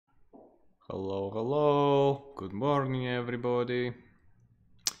Hello, hello. Good morning, everybody.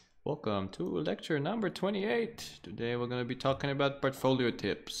 Welcome to lecture number 28. Today we're going to be talking about portfolio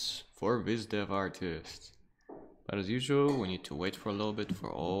tips for VizDev artists. But as usual, we need to wait for a little bit for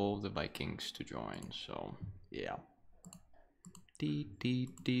all the Vikings to join. So, yeah. Okay,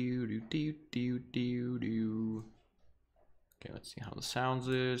 let's see how the sounds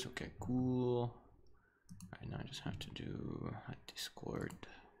is. Okay, cool. Alright, now I just have to do a Discord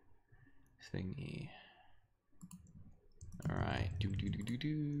thingy. Alright,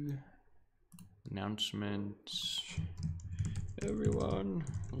 announcements. Everyone,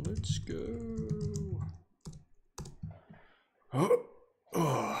 let's go.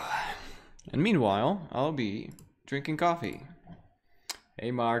 And meanwhile, I'll be drinking coffee. Hey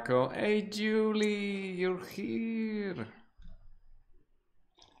Marco, hey Julie, you're here.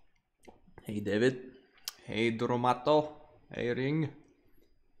 Hey David, hey Dromato, hey Ring,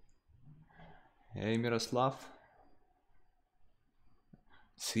 hey Miroslav.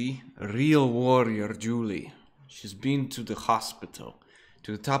 See, real warrior Julie. She's been to the hospital,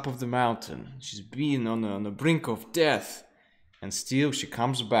 to the top of the mountain. She's been on the brink of death, and still she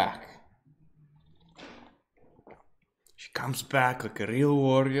comes back. She comes back like a real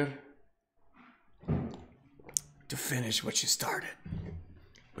warrior to finish what she started,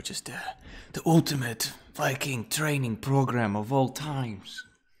 which is the ultimate Viking training program of all times.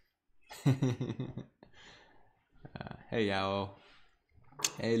 Hey Yao.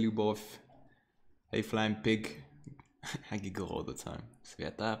 Hey Lubov. Hey Flying Pig. I giggle all the time.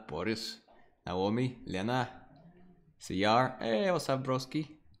 Sveta, Boris, Naomi, Lena, CR. Hey, what's up,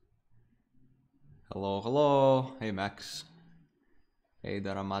 broski? Hello, hello. Hey Max. Hey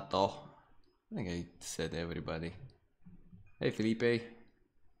Daramato. I think I said everybody. Hey Felipe.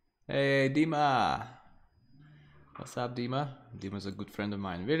 Hey Dima. What's up, Dima? Dima's a good friend of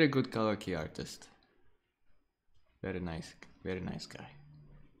mine. Very good color key artist. Very nice guy.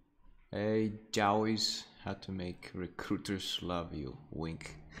 Hey Jowies, how to make recruiters love you,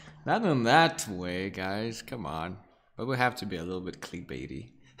 wink. Not in that way, guys, come on. But we have to be a little bit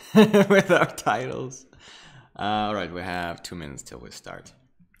clickbaity with our titles. Alright, we have 2 minutes till we start.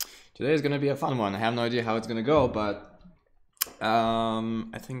 Today is gonna be a fun one. I have no idea how it's gonna go, but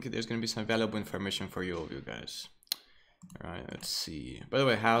I think there's gonna be some valuable information for you guys. Alright, let's see. By the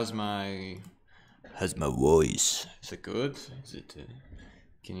way, how's my voice? Is it good? Is it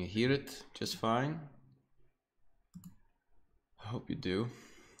can you hear it just fine? I hope you do.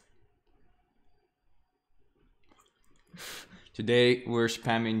 Today we're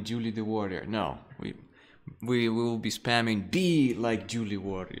spamming Julie the Warrior. No, we will be spamming be like Julie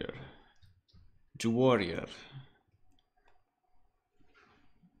Warrior. Warrior.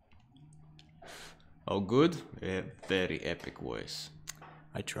 Oh good? A very epic voice.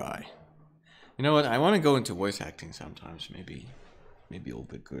 I try. You know what? I want to go into voice acting sometimes. Maybe it'll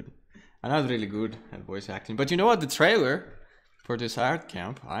be good. I'm not really good at voice acting, but you know what? The trailer for this art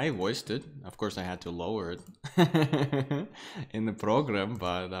camp, I voiced it. Of course, I had to lower it in the program,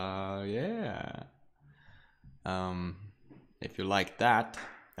 but yeah. If you like that,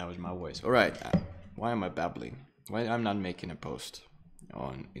 that was my voice. All right. Why am I babbling? Why I'm not making a post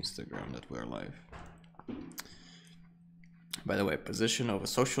on Instagram that we're live? By the way, position of a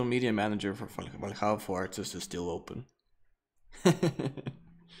social media manager for Valhalla for artists is still open. Alright,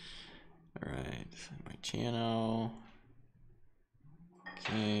 my channel.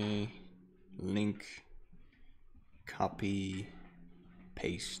 Okay, link, copy,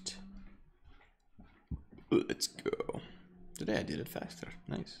 paste. Let's go. Today I did it faster.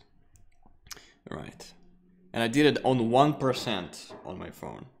 Nice. Alright. And I did it on 1% on my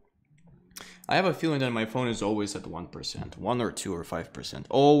phone. I have a feeling that my phone is always at 1%. 1 or 2 or 5%.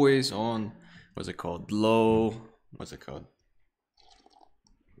 Always on, what's it called? Low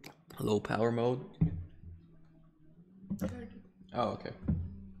power mode. Oh, okay.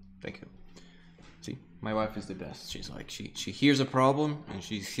 Thank you. See, my wife is the best. She's like, she hears a problem and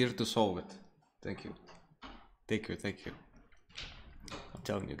she's here to solve it. Thank you. Thank you. I'm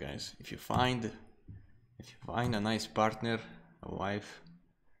telling you guys, if you find a nice partner, a wife,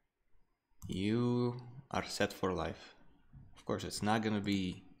 you are set for life. Of course, it's not gonna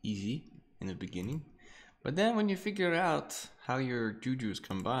be easy in the beginning, but then when you figure out how your jujus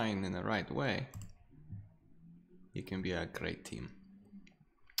combine in the right way, you can be a great team.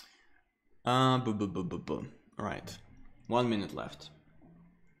 Alright, 1 minute left.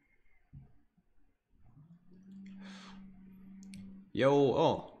 Yo,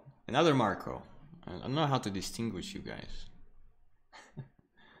 oh, another Marco. I don't know how to distinguish you guys.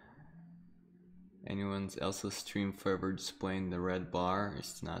 Anyone else's stream forever displaying the red bar?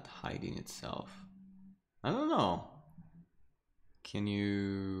 It's not hiding itself. I don't know. Can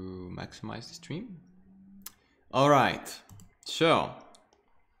you maximize the stream? All right. So,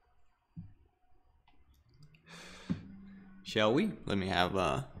 shall we? Let me have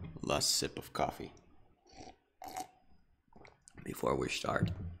a last sip of coffee before we start.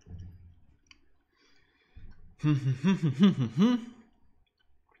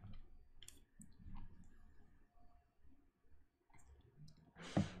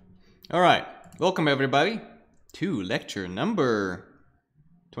 All right, welcome everybody to lecture number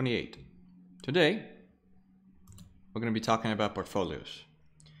 28. Today, we're going to be talking about portfolios.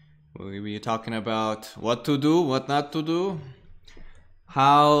 We'll be talking about what to do, what not to do,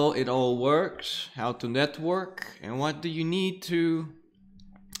 how it all works, how to network, and what do you need to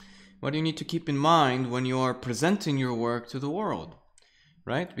keep in mind when you are presenting your work to the world,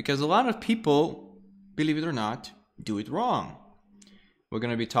 right? Because a lot of people, believe it or not, do it wrong. We're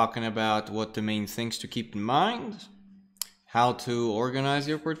going to be talking about what the main things to keep in mind, how to organize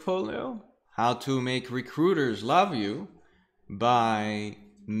your portfolio, how to make recruiters love you by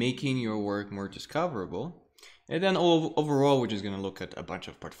making your work more discoverable. And then overall, we're just going to look at a bunch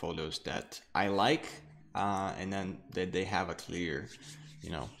of portfolios that I like, and then that they have a clear,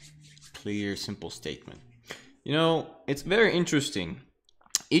 simple statement. It's very interesting.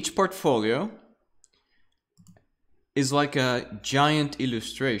 Each portfolio is like a giant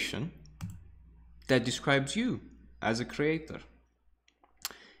illustration that describes you as a creator.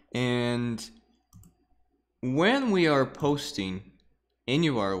 And when we are posting any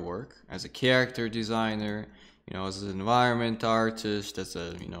of our work as a character designer, as an environment artist, as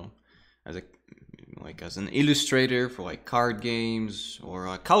an illustrator for like card games, or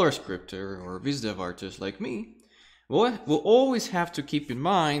a color scripter or a VizDev artist like me, we'll always have to keep in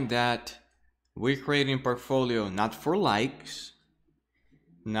mind that we're creating a portfolio not for likes,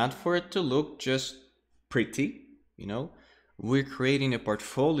 not for it to look just pretty, We're creating a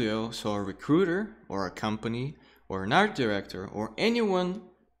portfolio so a recruiter or a company or an art director or anyone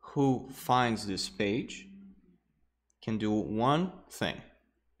who finds this page can do one thing,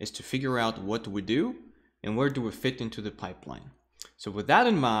 is to figure out what do we do and where do we fit into the pipeline. So with that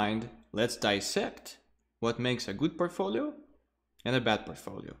in mind, let's dissect what makes a good portfolio and a bad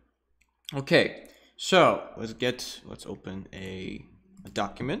portfolio. Okay, so let's open a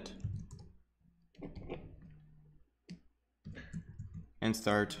document and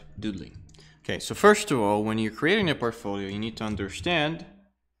start doodling. Okay, so first of all, when you're creating a portfolio, you need to understand,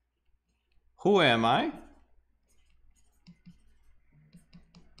 who am I?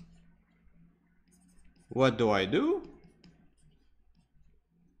 What do I do?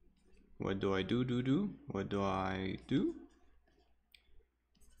 What do I do? What do I do?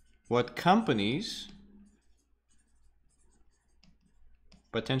 What companies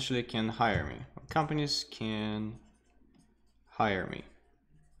potentially can hire me? What companies can hire me?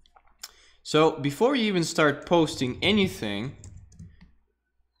 So before you even start posting anything,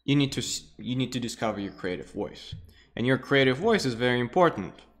 you need to discover your creative voice. And your creative voice is very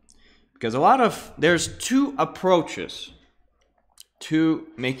important, because there's two approaches to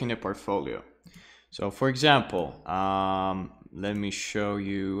making a portfolio. So for example, let me show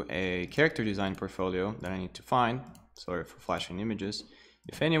you a character design portfolio that I need to find. Sorry for flashing images.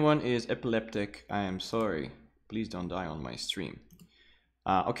 If anyone is epileptic, I am sorry. Please don't die on my stream.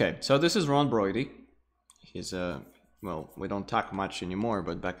 Okay, so this is Ron Brody. He's well, we don't talk much anymore,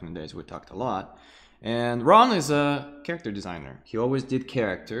 but back in the days we talked a lot. And Ron is a character designer. He always did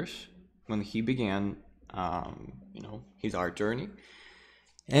characters when he began, his art journey.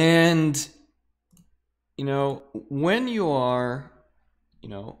 And when you are,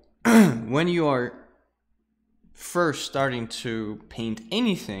 when you are first starting to paint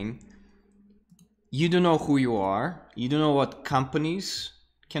anything, you don't know who you are, you don't know what companies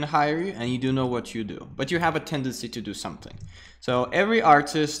can hire you, and you don't know what you do, but you have a tendency to do something. So every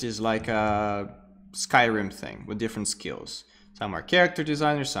artist is like a Skyrim thing with different skills. Some are character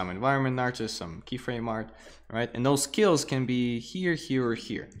designers, some environment artists, some keyframe art, right? And those skills can be here, here, or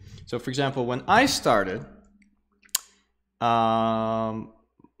here. So for example, when I started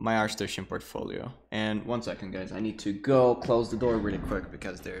my ARTSTATION portfolio, and one second guys, I need to go close the door really quick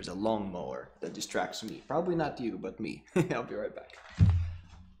because there's a lawnmower that distracts me. Probably not you, but me. I'll be right back.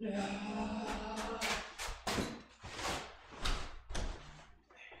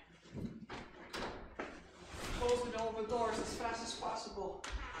 Closing all the doors as fast as possible.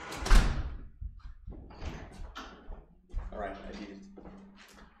 All right, I did it.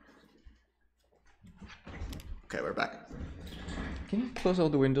 Okay, we're back. Can you close all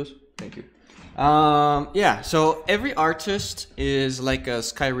the windows? Thank you. Yeah, so every artist is like a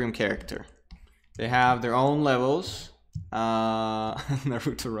Skyrim character. They have their own levels.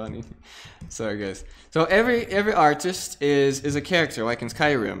 Naruto running. Sorry guys. So every artist is a character like in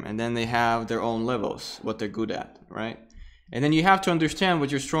Skyrim, and then they have their own levels, what they're good at, right? And then you have to understand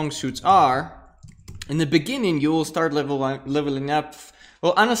what your strong suits are. In the beginning, you will start leveling up.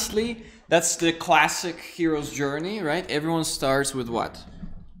 Well, honestly, that's the classic hero's journey, right? Everyone starts with what?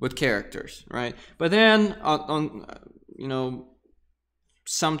 With characters, right? But then on you know,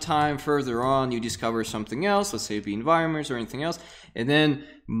 sometime further on, you discover something else. Let's say it be environments or anything else. And then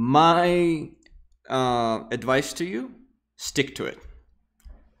my advice to you: stick to it.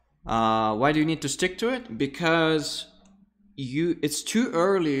 Why do you need to stick to it? Because it's too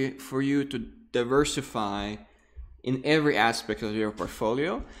early for you to diversify in every aspect of your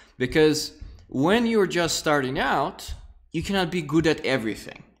portfolio, because when you're just starting out, you cannot be good at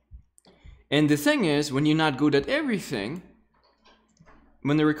everything. And the thing is, when you're not good at everything,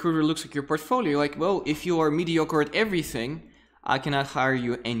 when the recruiter looks at your portfolio, like, well, if you are mediocre at everything, I cannot hire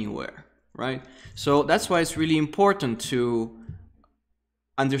you anywhere, right? So that's why it's really important to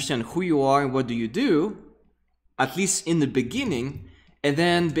understand who you are and what do you do, at least in the beginning, and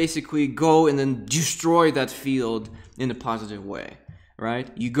then basically go and then destroy that field in a positive way, right?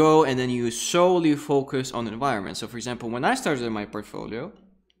 You go and then you solely focus on the environment. So for example, when I started my portfolio,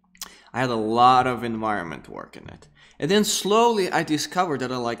 I had a lot of environment work in it. And then slowly I discovered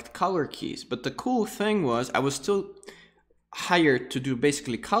that I liked color keys. But the cool thing was I was still hired to do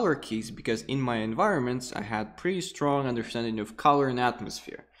basically color keys, because in my environments I had pretty strong understanding of color and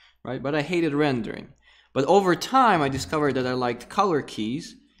atmosphere, right? But I hated rendering. But over time I discovered that I liked color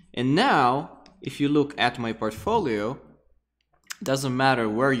keys. And now, if you look at my portfolio, it doesn't matter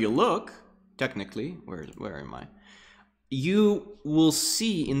where you look, technically, where am I? You will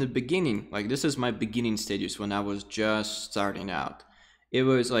see in the beginning, like this is my beginning stages when I was just starting out. It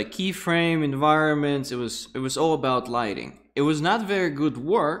was like keyframe, environments, it was all about lighting. It was not very good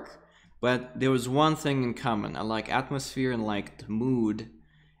work, but there was one thing in common. I like atmosphere and liked mood,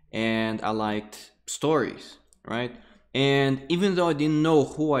 and I liked stories, right? And even though I didn't know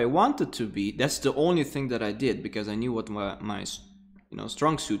who I wanted to be, that's the only thing that I did, because I knew what my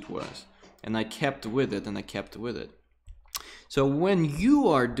strong suit was, and I kept with it and I kept with it. So when you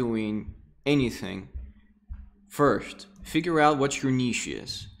are doing anything, first, figure out what your niche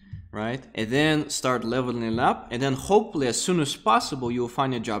is, right? And then start leveling it up. And then hopefully as soon as possible, you'll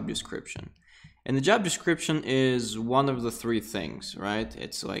find a job description. And the job description is one of the three things, right?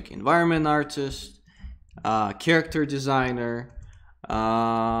 It's like environment artist, character designer,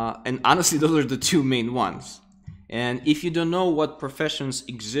 and honestly, those are the two main ones. And if you don't know what professions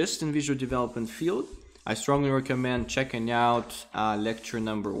exist in visual development field, I strongly recommend checking out lecture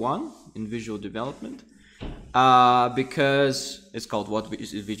number 1 in visual development, because it's called What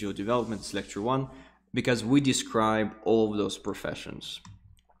is Visual Development? It's lecture 1, because we describe all of those professions.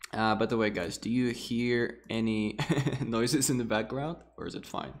 By the way, guys, do you hear any noises in the background, or is it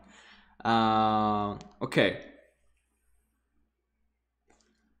fine? Okay.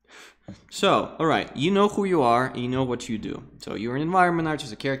 So, all right, you know who you are, and you know what you do. So you're an environment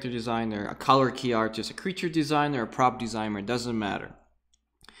artist, a character designer, a color key artist, a creature designer, a prop designer, it doesn't matter.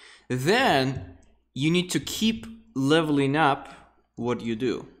 Then you need to keep leveling up what you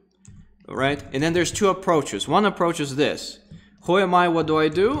do, all right? And then there's two approaches. One approach is this: who am I, what do I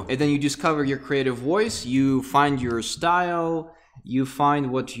do? And then you discover your creative voice, you find your style, you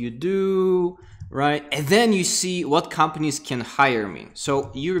find what you do, right? And then you see what companies can hire me. So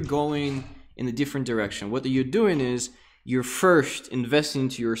you're going in a different direction. What you're doing is you're first investing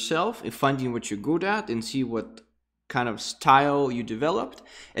into yourself and finding what you're good at and see what kind of style you developed.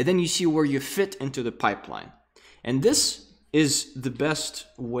 And then you see where you fit into the pipeline. And this is the best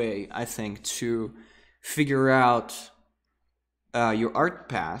way, I think, to figure out your art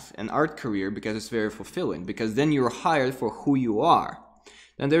path and art career, because it's very fulfilling, because then you're hired for who you are.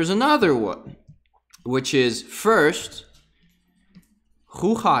 Then there's another one, which is first,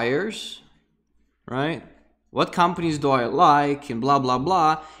 who hires, right? What companies do I like, and blah, blah,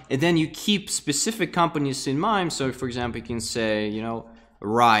 blah. And then you keep specific companies in mind. So for example, you can say, you know,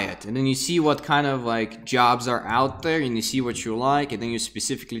 Riot. And then you see what kind of like jobs are out there, and you see what you like, and then you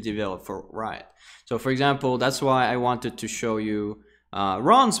specifically develop for Riot. So for example, that's why I wanted to show you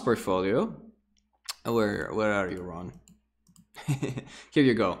Ron's portfolio. Where are you, Ron? Here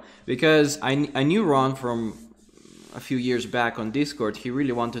you go. Because I knew Ron from a few years back on Discord. He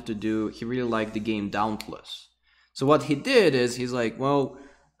really liked the game Dauntless. So what he did is he's like, well,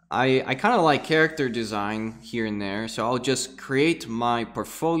 I kind of like character design here and there, so I'll just create my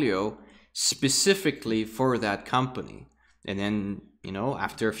portfolio specifically for that company. And then, you know,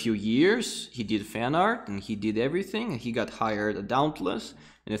 after a few years, he did fan art and he did everything, and he got hired at Dauntless.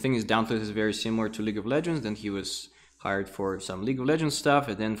 And the thing is, Dauntless is very similar to League of Legends. Then he was hired for some League of Legends stuff,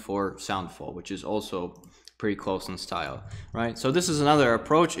 and then for Soundfall, which is also pretty close in style, right? So this is another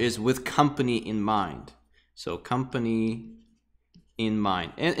approach, is with company in mind. So company in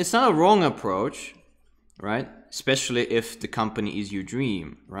mind. And it's not a wrong approach, right? Especially if the company is your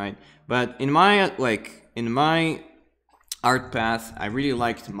dream, right? But in my art path, I really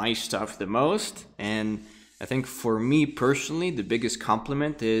liked my stuff the most. And I think for me personally, the biggest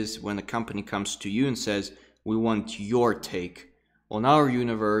compliment is when a company comes to you and says, we want your take on our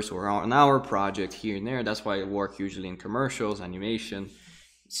universe or on our project here and there. That's why I work usually in commercials, animation,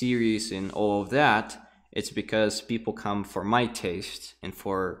 series, and all of that. It's because people come for my taste and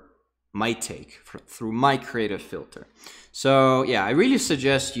for my take, through my creative filter. So yeah, I really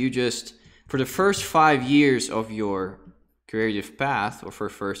suggest you just, for the first 5 years of your creative path, or for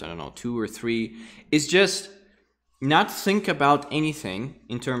first, I don't know, 2 or 3, is just not think about anything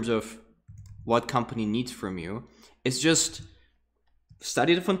in terms of what company needs from you. It's just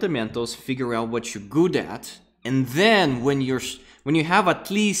study the fundamentals, figure out what you're good at, and then when you have at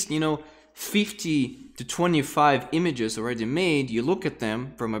least, you know, 50 to 25 images already made, you look at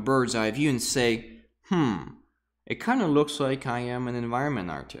them from a bird's eye view and say, it kind of looks like I am an environment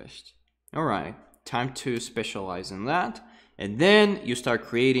artist. All right, time to specialize in that. And then you start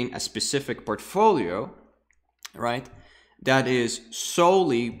creating a specific portfolio, right, that is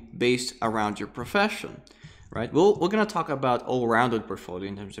solely based around your profession, right? We're going to talk about all-rounded portfolio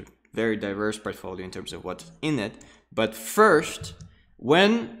in terms of very diverse portfolio in terms of what's in it. But first,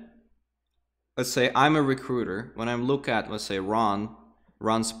 when, let's say I'm a recruiter, when I look at, let's say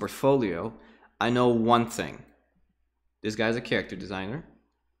Ron's portfolio, I know one thing. This guy's a character designer,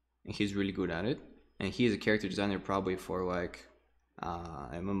 and he's really good at it. And he's a character designer probably for like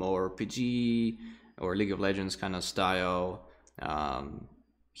MMORPG or League of Legends kind of style.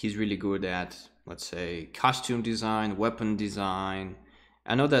 He's really good at, let's say, costume design, weapon design.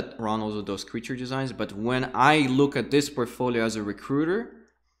 I know that Ron also does creature designs, but when I look at this portfolio as a recruiter,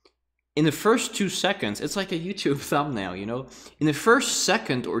 in the first 2 seconds, it's like a YouTube thumbnail, you know? In the first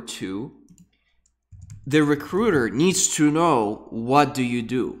second or two, the recruiter needs to know what do you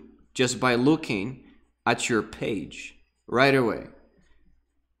do just by looking at your page right away.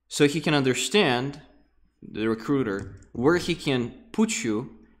 So he can understand, the recruiter, where he can put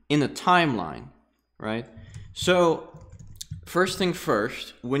you in a timeline, right? So first thing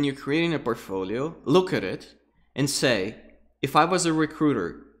first, when you're creating a portfolio, look at it and say, if I was a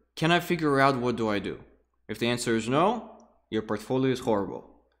recruiter, can I figure out what do I do? If the answer is no, your portfolio is horrible.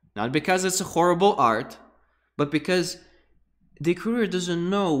 Not because it's a horrible art, but because the recruiter doesn't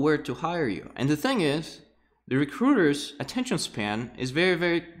know where to hire you. And the thing is, the recruiter's attention span is very,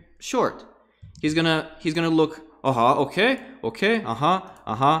 very short. He's gonna look, okay,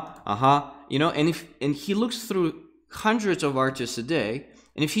 you know, and he looks through hundreds of artists a day,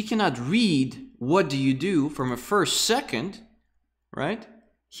 and if he cannot read what do you do from a first second, right,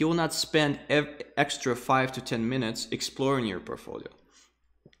 he will not spend extra 5 to 10 minutes exploring your portfolio.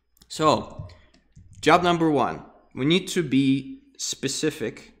 So, job number 1, we need to be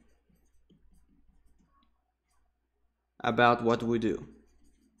specific about what we do.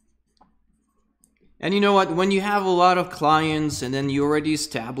 And you know what, when you have a lot of clients and then you already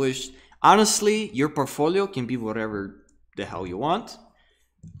established, honestly, your portfolio can be whatever the hell you want,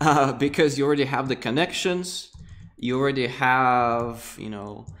 because you already have the connections, you already have, you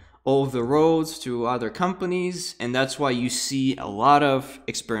know, all the roads to other companies, and that's why you see a lot of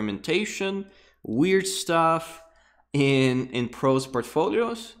experimentation, weird stuff in pros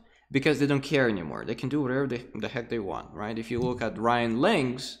portfolios, because they don't care anymore. They can do whatever the heck they want, right? If you look at Ryan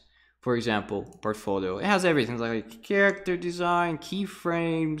Lang's, for example, portfolio, it has everything like character design,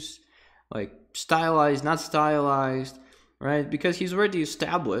 keyframes, like stylized, not stylized, right? Because he's already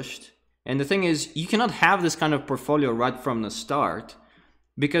established. And the thing is, you cannot have this kind of portfolio right from the start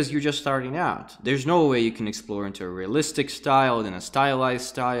because you're just starting out. There's no way you can explore into a realistic style, then a stylized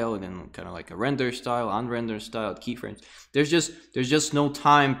style, and then kind of like a render style, unrendered style, keyframes. There's just no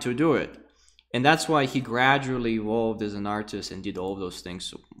time to do it. And that's why he gradually evolved as an artist and did all of those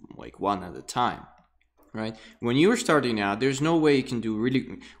things like one at a time, right? When you're starting out, there's no way you can do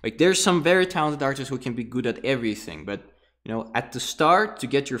really, like there's some very talented artists who can be good at everything, but you know, at the start, to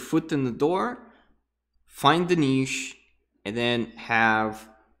get your foot in the door, find the niche, and then have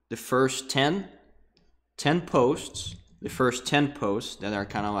the first 10 posts, the first 10 posts that are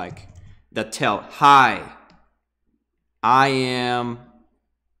kind of like, that tell, hi, I am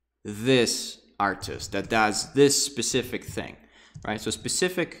this artist that does this specific thing, right? So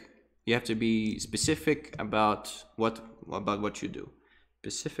specific, you have to be specific about what you do.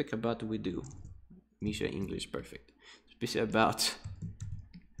 Specific about what we do. Misha, English, perfect. Specific about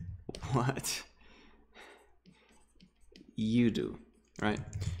what you do, right?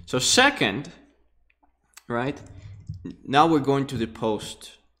 So second, right? Now we're going to the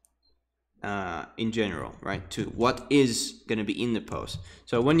post in general, right? To what is going to be in the post.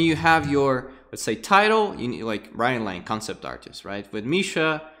 So when you have your, let's say, title, you need like Ryan Lane, concept artist, right? With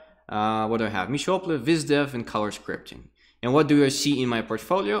Misha, what do I have? Misha Opler, VizDev, and color scripting. And what do I see in my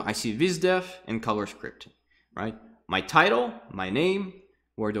portfolio? I see VizDev and color scripting, right? My title, my name,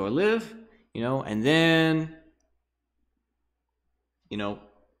 where do I live, you know, and then, you know,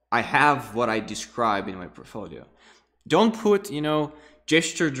 I have what I describe in my portfolio. Don't put, you know,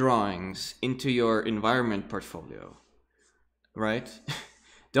 gesture drawings into your environment portfolio, right?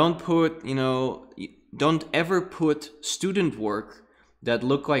 Don't put, you know, don't ever put student work that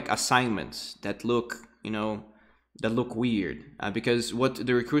look like assignments, that look, you know, that look weird, because what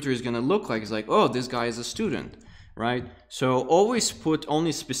the recruiter is going to look like is like, oh, this guy is a student, right? So always put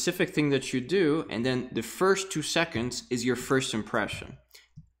only specific thing that you do, and then the first 2 seconds is your first impression,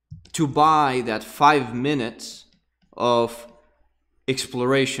 to buy that 5 minutes of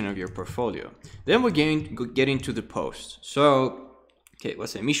exploration of your portfolio. Then we're going to get into the post. So, okay,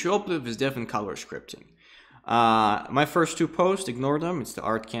 let's say Misha Opler, VizDev, and color scripting. My first 2 posts, ignore them. It's the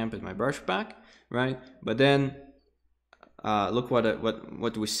art camp and my brush back, right? But then look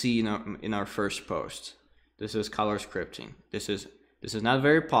what we see in our first post. This is color scripting. This is not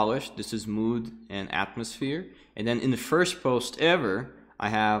very polished. This is mood and atmosphere. And then in the first post ever, I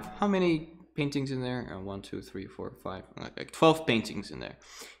have how many paintings in there? 1, 2, 3, 4, 5, like 12 paintings in there.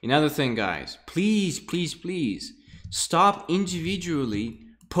 Another thing, guys, please, please, please stop individually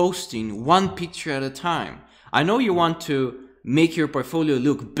posting 1 picture at a time. I know you want to make your portfolio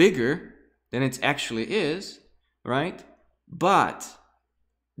look bigger than it actually is, right? But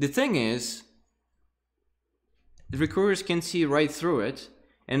the thing is, the recruiters can see right through it.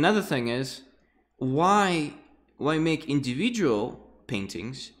 And another thing is, why make individual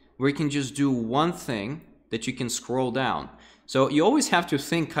paintings where you can just do one thing that you can scroll down? So you always have to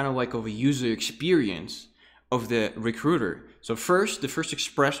think kind of like of a user experience of the recruiter. So first, the first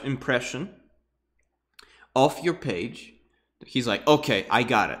impression of your page, he's like, okay, I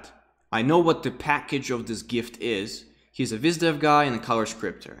got it. I know what the package of this gift is. He's a VizDev guy and a color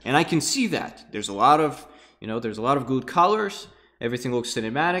scripter. And I can see that. There's a lot of, you know, there's a lot of good colors. Everything looks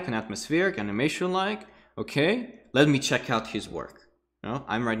cinematic and atmospheric, animation-like. Okay, let me check out his work. You know,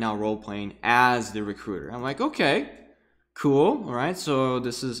 I'm right now role-playing as the recruiter. I'm like, okay, cool, all right, so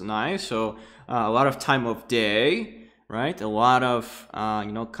this is nice. So a lot of time of day, right? A lot of,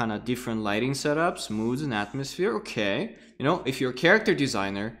 you know, kind of different lighting setups, moods and atmosphere. Okay, you know, if you're a character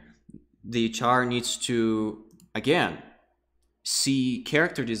designer, the HR needs to, again, see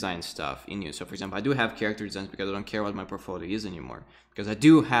character design stuff in you. So for example, I do have character designs because I don't care what my portfolio is anymore, because I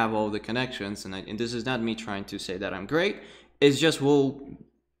do have all the connections, and this is not me trying to say that I'm great. It's just will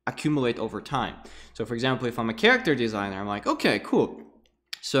accumulate over time. So for example, if I'm a character designer, I'm like, okay, cool.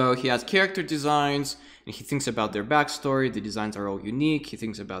 So he has character designs, and he thinks about their backstory. The designs are all unique. He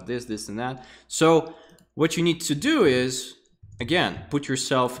thinks about this, this, and that. So what you need to do is, again, put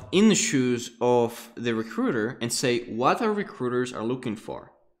yourself in the shoes of the recruiter and say, what our recruiters are looking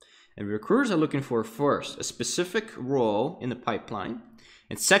for. And recruiters are looking for, first, a specific role in the pipeline.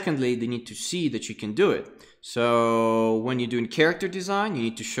 And secondly, they need to see that you can do it. So when you're doing character design, you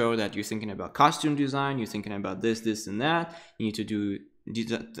need to show that you're thinking about costume design, you're thinking about this, this, and that. You need to do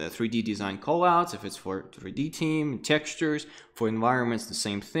 3D design callouts if it's for 3D team, textures, for environments, the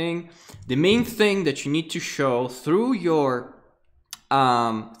same thing. The main thing that you need to show through your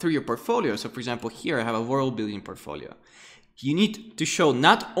portfolio. So for example, here I have a world building portfolio. You need to show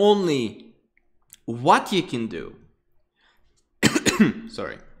not only what you can do,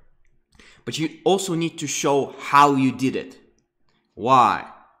 sorry, but you also need to show how you did it. Why?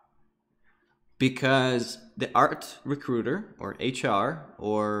 Because the art recruiter or HR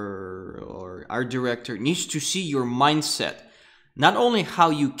or art director needs to see your mindset. Not only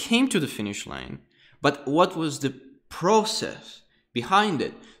how you came to the finish line, but what was the process behind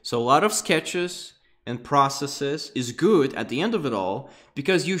it. So a lot of sketches and processes is good at the end of it all,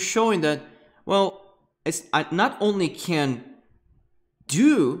 because you're showing that, well, I not only can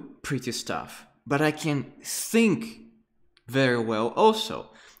do pretty stuff, but I can think very well also.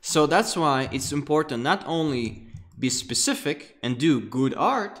 So that's why it's important not only be specific and do good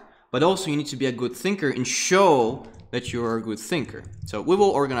art, but also you need to be a good thinker and show that you are a good thinker. So we will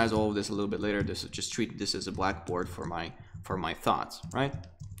organize all of this a little bit later. This is just treat this as a blackboard for my thoughts, right?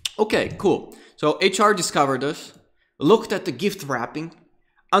 Okay, cool. So HR discovered us, looked at the gift wrapping,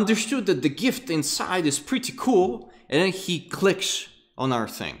 understood that the gift inside is pretty cool, and then he clicks on our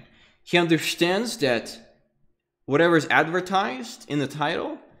thing. He understands that whatever is advertised in the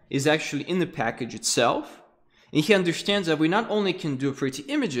title is actually in the package itself. And he understands that we not only can do pretty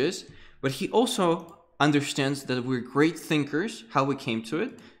images, but he also understands that we're great thinkers, how we came to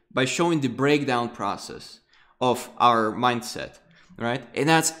it, by showing the breakdown process of our mindset, right? And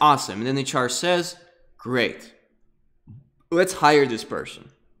that's awesome. And then HR says, great, let's hire this person.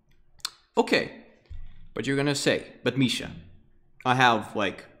 Okay, but you're gonna say, but Misha, I have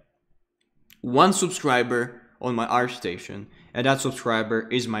like 1 subscriber on my ARTSTATION, and that subscriber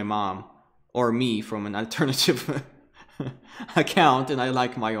is my mom or me from an alternative account, and I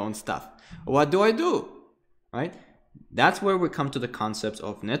like my own stuff. What do I do? Right? That's where we come to the concepts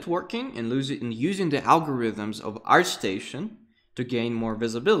of networking and using the algorithms of ARTSTATION to gain more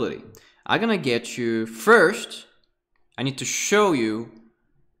visibility. I'm gonna get you first. I need to show you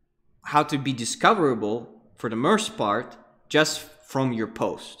how to be discoverable for the most part just from your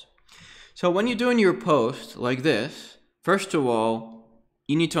post. So when you're doing your post like this, first of all,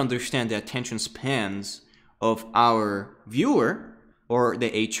 you need to understand the attention spans of our viewer or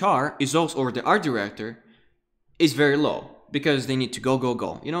the HR is also, or the art director is very low because they need to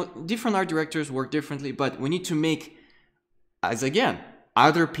go. You know, different art directors work differently, but we need to make, as again,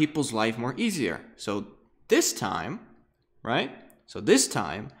 other people's life more easier. So this time, right? So this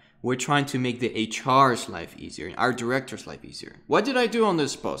time, we're trying to make the HR's life easier, our director's life easier. What did I do on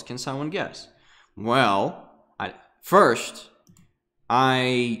this post? Can someone guess? Well, first,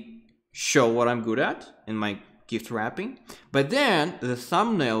 I show what I'm good at in my gift wrapping, but then the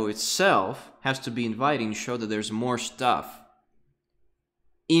thumbnail itself has to be inviting, show that there's more stuff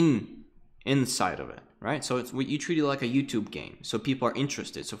inside of it, right? So you treat it like a YouTube game, so people are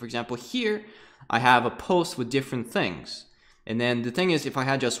interested. So for example, here I have a post with different things. And then the thing is, if I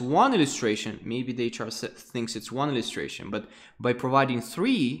had just 1 illustration, maybe the HR thinks it's 1 illustration. But by providing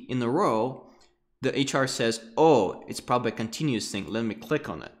 3 in a row, the HR says, oh, it's probably a continuous thing. Let me click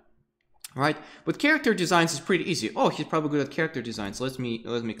on it. Right? With character designs, it's pretty easy. Oh, he's probably good at character designs. Let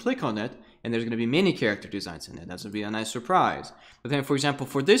me click on it. And there's going to be many character designs in it. That's going to be a nice surprise. But then, for example,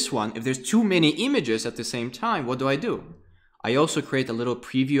 for this one, if there's too many images at the same time, what do? I also create a little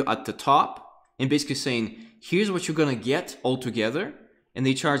preview at the top and basically saying, here's what you're gonna get all together, and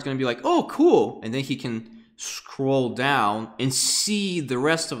the HR is gonna be like, oh, cool, and then he can scroll down and see the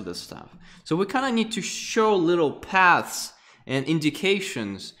rest of the stuff. So we kind of need to show little paths and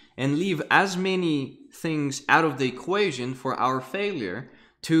indications and leave as many things out of the equation for our failure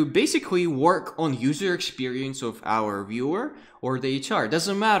to basically work on user experience of our viewer or the HR. It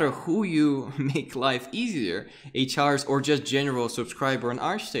doesn't matter who you make life easier, HRs or just general subscriber on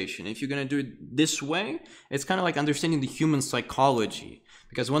ARTSTATION. If you're gonna do it this way, it's kind of like understanding the human psychology.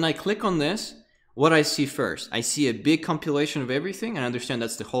 Because when I click on this, what I see first, I see a big compilation of everything and I understand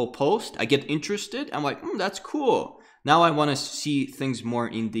that's the whole post. I get interested, I'm like, that's cool. Now I wanna see things more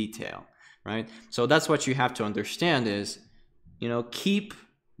in detail, right? So that's what you have to understand is, you know, keep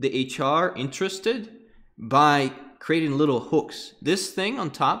the HR interested by creating little hooks. This thing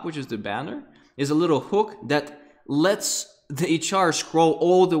on top, which is the banner, is a little hook that lets the HR scroll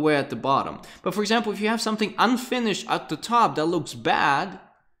all the way at the bottom. But for example, if you have something unfinished at the top that looks bad,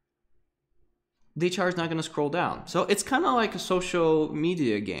 the HR is not going to scroll down. So it's kind of like a social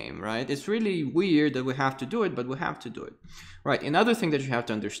media game, right? It's really weird that we have to do it, but we have to do it. Right, another thing that you have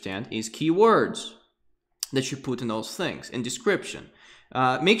to understand is keywords that you put in those things, in description.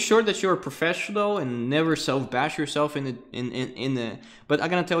 Make sure that you're a professional and never self-bash yourself in the. But I'm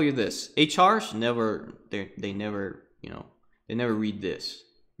gonna tell you this: HRs they never read this.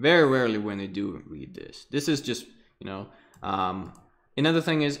 Very rarely when they do read this. This is just Another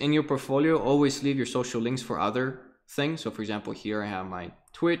thing is in your portfolio, always leave your social links for other things. So for example, here I have my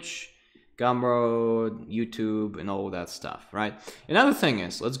Twitch, Gumroad, YouTube, and all that stuff. Right. Another thing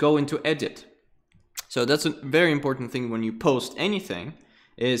is let's go into edit. So that's a very important thing when you post anything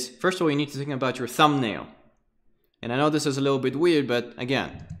is, first of all, you need to think about your thumbnail. And I know this is a little bit weird, but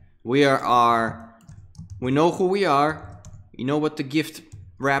again, we know who we are, you know what the gift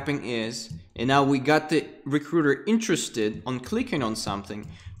wrapping is, and now we got the recruiter interested on clicking on something,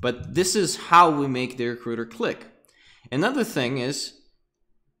 but this is how we make the recruiter click. Another thing is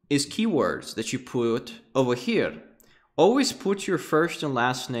keywords that you put over here. Always put your first and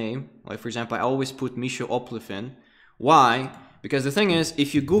last name. Like for example, I always put Misha Opliv in. Why? Because the thing is,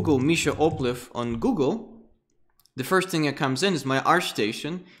 if you Google Misha Opliv on Google, the first thing that comes in is my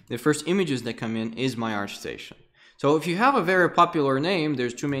ArtStation. The first images that come in is my ArtStation. So if you have a very popular name,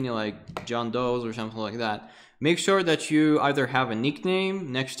 there's too many like John Doe's or something like that, make sure that you either have a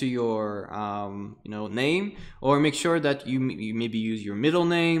nickname next to your name, or make sure that you maybe use your middle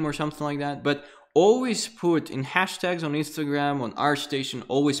name or something like that. But always put in hashtags on Instagram, on ArtStation,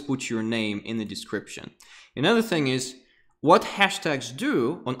 always put your name in the description. Another thing is, what hashtags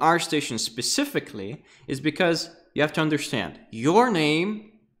do on ArtStation specifically is because you have to understand your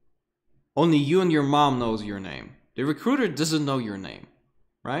name, only you and your mom knows your name. The recruiter doesn't know your name,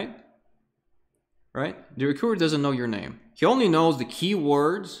 right? Right? The recruiter doesn't know your name. He only knows the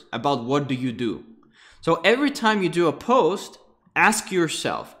keywords about what do you do. So every time you do a post, ask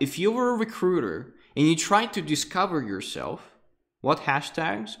yourself, if you were a recruiter and you try to discover yourself, what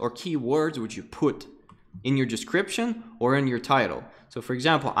hashtags or keywords would you put in your description or in your title? So for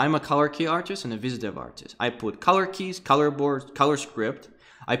example, I'm a color key artist and a VizDev artist. I put color keys, color boards, color script.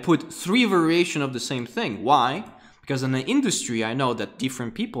 I put 3 variations of the same thing. Why? Because in the industry, I know that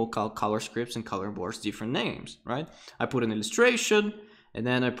different people call color scripts and color boards different names, right? I put an illustration, and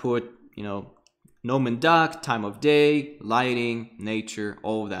then I put, Nomen duck, time of day, lighting, nature,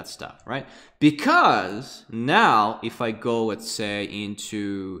 all of that stuff, right? Because now if I go, let's say,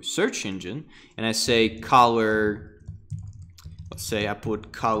 into search engine and I say color, let's say I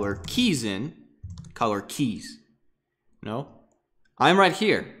put color keys in, color keys, I'm right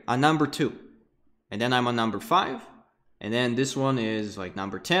here on number 2, and then I'm on number 5, and then this one is like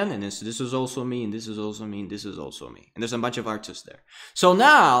number 10, and this is also me, and this is also me, and this is also me. And there's a bunch of artists there. So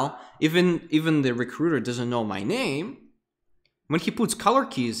now, even the recruiter doesn't know my name. When he puts color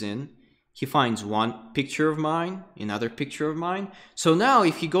keys in, he finds one picture of mine, another picture of mine. So now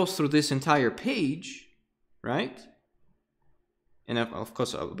if he goes through this entire page, right? And of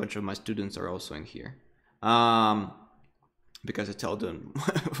course, a bunch of my students are also in here. Because I tell them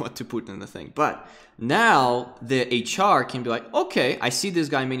what to put in the thing. But now the HR can be like, okay, I see this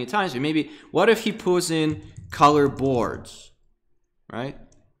guy many times, but maybe what if he puts in color boards, right?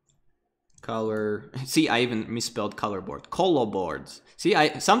 See, I even misspelled color board, color boards. See,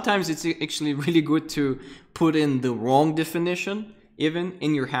 sometimes it's actually really good to put in the wrong definition, even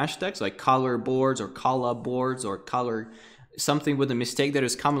in your hashtags, like color boards or color boards or color, something with a mistake that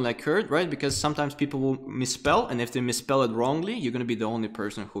is commonly occurred, right? Because sometimes people will misspell, and if they misspell it wrongly, you're going to be the only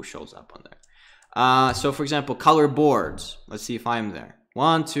person who shows up on there. So for example, color boards. Let's see if I'm there.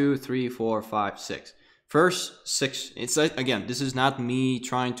 1, 2, 3, 4, 5, 6. First 6. It's like, again, this is not me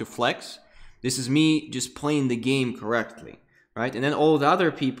trying to flex. This is me just playing the game correctly, right? And then all the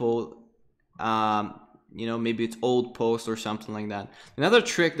other people, maybe it's old post or something like that. Another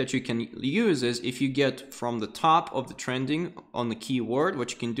trick that you can use is if you get from the top of the trending on the keyword,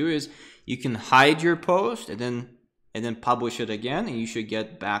 what you can do is you can hide your post and then publish it again, and you should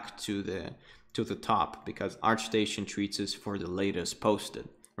get back to the top, because ArtStation treats us for the latest posted,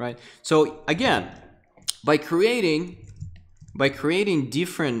 right? So again, by creating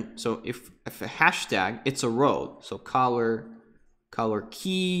different, so if a hashtag, it's a row, so color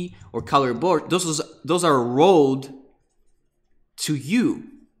key or color board, those are rolled to you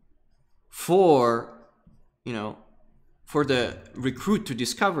for the recruit to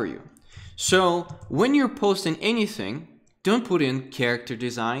discover you. So when you're posting anything, don't put in character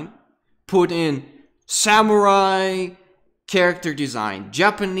design, put in samurai character design,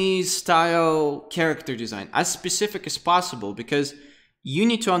 Japanese style character design, as specific as possible, because you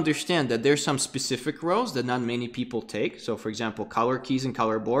need to understand that there's some specific roles that not many people take. So for example, color keys and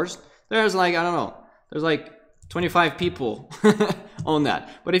color boards, there's like, I don't know, there's like 25 people on that.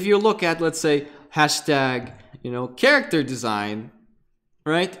 But if you look at, let's say, hashtag, character design,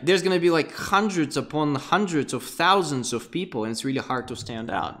 right? There's going to be like hundreds upon hundreds of thousands of people, and it's really hard to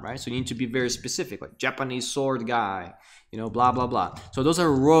stand out, right? So you need to be very specific, like Japanese sword guy, blah, blah, blah. So those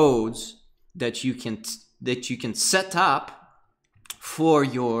are roads that you can set up for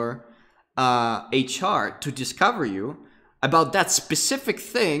your HR to discover you about that specific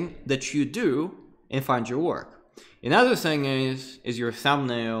thing that you do and find your work. Another thing is your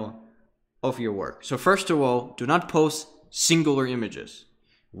thumbnail of your work. So first of all, do not post singular images.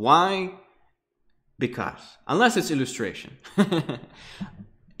 Why? Because unless it's illustration.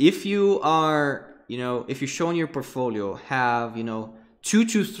 If you are, if you show in your portfolio, have, 2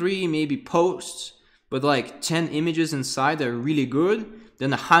 to 3 maybe posts, but like 10 images inside that are really good,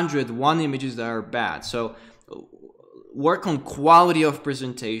 then 101 images that are bad. So work on quality of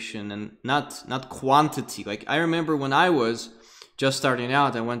presentation and not quantity. Like I remember when I was just starting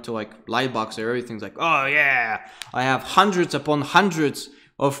out, I went to like Lightbox or everything's like, oh yeah, I have hundreds upon hundreds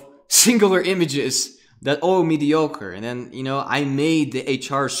of singular images that, oh, mediocre. And then, you know, I made the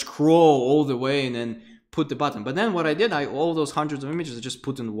HR scroll all the way and then put the button. But then what I did, all those hundreds of images, I just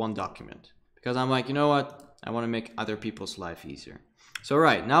put in one document. Because I'm like, you know what? I want to make other people's life easier. So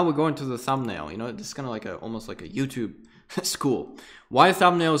right, now we're going to the thumbnail. You know, this is kind of like almost like a YouTube school. Why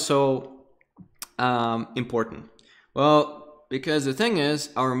thumbnail is so important? Well, because the thing is,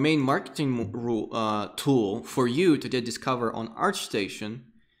 our main marketing tool for you to get discovered on ArtStation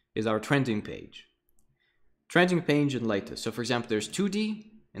is our trending page. Trending page and latest. So for example, there's 2D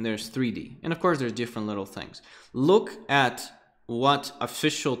and there's 3D. And of course, there's different little things. Look at what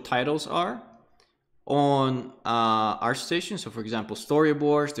official titles are on ArtStation. So for example,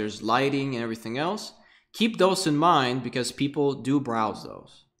 storyboards, there's lighting and everything else. Keep those in mind because people do browse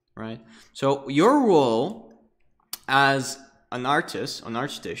those, right? So your role as an artist on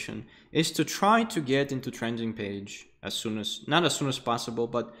ArtStation is to try to get into trending page as soon as, not as soon as possible,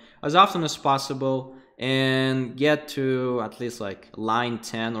 but as often as possible, and get to at least like line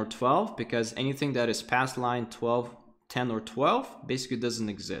 10 or 12, because anything that is past line 12, 10 or 12 basically doesn't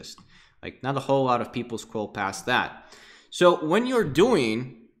exist. Like not a whole lot of people scroll past that. So when you're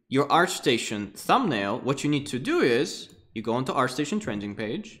doing your ArtStation thumbnail, what you need to do is you go into ArtStation trending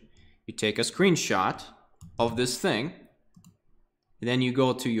page, you take a screenshot of this thing, and then you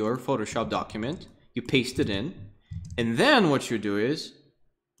go to your Photoshop document, you paste it in, and then what you do is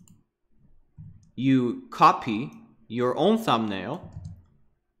you copy your own thumbnail,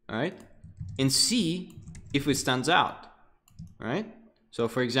 right, and see if it stands out, right? So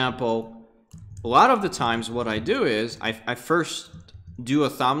for example, a lot of the times what I do is I first do a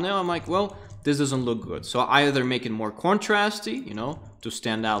thumbnail. I'm like, well, this doesn't look good. So I either make it more contrasty, you know, to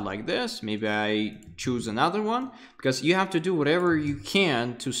stand out like this. Maybe I choose another one, because you have to do whatever you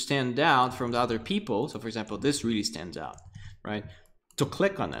can to stand out from the other people. So for example, this really stands out, right? To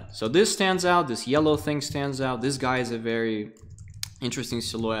click on it. So this stands out, this yellow thing stands out. This guy is a very interesting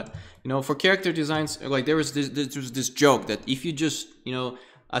silhouette. You know, for character designs, like there was this joke that if you just, you know,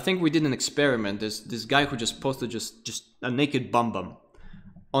 I think we did an experiment. This guy who just posted just a naked bum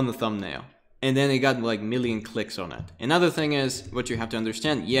on the thumbnail, and then it got like 1 million clicks on it. Another thing is what you have to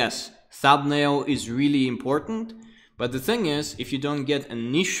understand. Yes, thumbnail is really important, but the thing is, if you don't get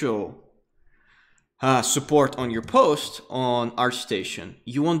initial support on your post on ArtStation,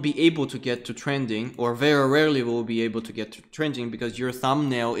 you won't be able to get to trending, or very rarely will be able to get to trending, because your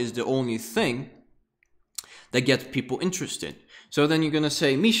thumbnail is the only thing that gets people interested. So then you're gonna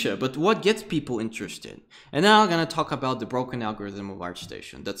say, Misha, but what gets people interested? And now I'm gonna talk about the broken algorithm of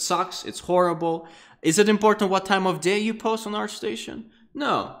ArtStation. That sucks, it's horrible. Is it important what time of day you post on ArtStation?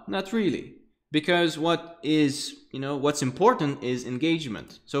 No, not really. Because what is, you know, what's important is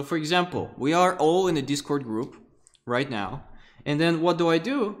engagement. So for example, we are all in a Discord group right now. And then what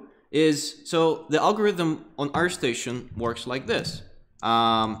do is, so the algorithm on ArtStation works like this.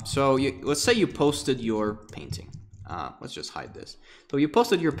 So let's say you posted your painting. Let's just hide this. So you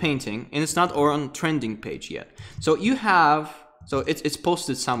posted your painting and it's not on trending page yet. So you have, so it's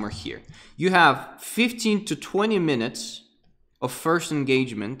posted somewhere here. You have 15 to 20 minutes of first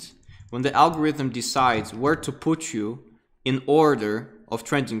engagement when the algorithm decides where to put you in order of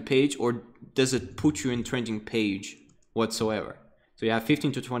trending page, or does it put you in trending page whatsoever. So you have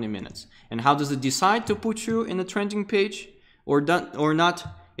 15 to 20 minutes. And how does it decide to put you in a trending page or not?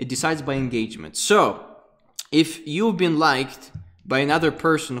 It decides by engagement. So if you've been liked by another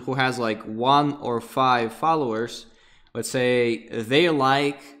person who has like 1 or 5 followers, let's say their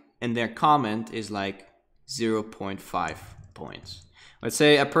like and their comment is like 0.5 points. Let's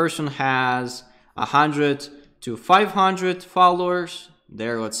say a person has 100 to 500 followers,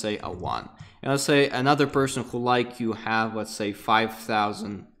 they're, let's say, a 1. And let's say another person who like you have, let's say,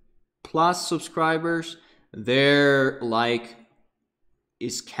 5,000 plus subscribers, their like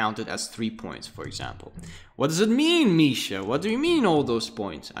is counted as 3 points, for example. What does it mean, Misha? What do you mean all those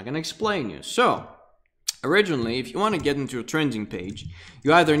points? I can explain you. So, originally, if you want to get into a trending page,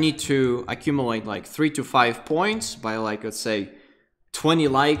 you either need to accumulate like 3 to 5 points by like, let's say, 20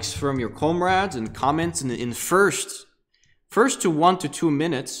 likes from your comrades and comments in first to 1 to 2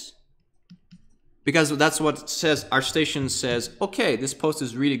 minutes, because that's what it says. ArtStation says, okay, this post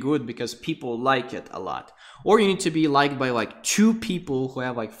is really good because people like it a lot. Or you need to be liked by like 2 people who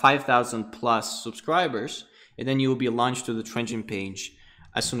have like 5,000 plus subscribers, and then you will be launched to the trending page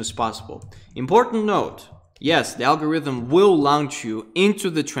as soon as possible. Important note, yes, the algorithm will launch you into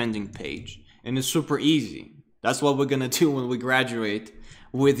the trending page, and it's super easy. That's what we're gonna do when we graduate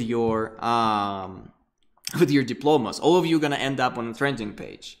with your diplomas. All of you are gonna end up on a trending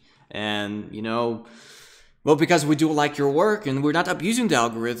page, and you know, Well, because we do like your work and we're not abusing the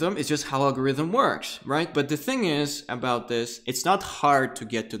algorithm. It's just how algorithm works, right? But the thing is about this, it's not hard to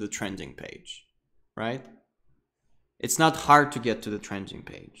get to the trending page, right? It's not hard to get to the trending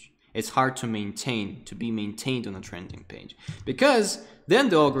page. It's hard to maintain, to be maintained on a trending page. Because then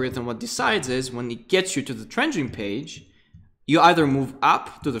the algorithm, what decides is when it gets you to the trending page, you either move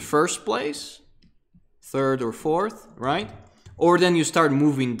up to the first place, third or fourth, right? Or then you start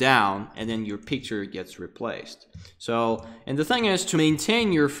moving down and then your picture gets replaced. So, and the thing is, to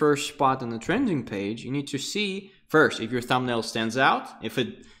maintain your first spot on the trending page, you need to see first if your thumbnail stands out.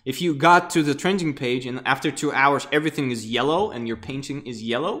 If you got to the trending page and after 2 hours everything is yellow and your painting is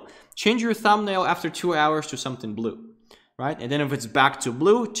yellow, change your thumbnail after 2 hours to something blue, right? And then if it's back to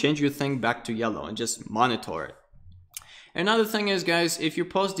blue, change your thing back to yellow and just monitor it. Another thing is, guys, if your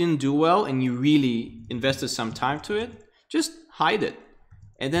post didn't do well and you really invested some time to it, just hide it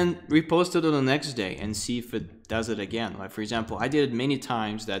and then repost it on the next day and see if it does it again. Like, for example, I did it many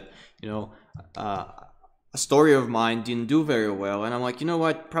times that, you know, a story of mine didn't do very well, and I'm like, you know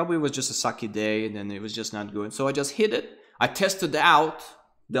what, probably it was just a sucky day and then it was just not good. So I just hid it. I tested out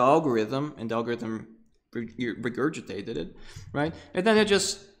the algorithm and the algorithm regurgitated it, right? And then I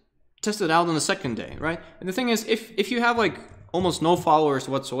just tested out on the second day, right? And the thing is, if you have like almost no followers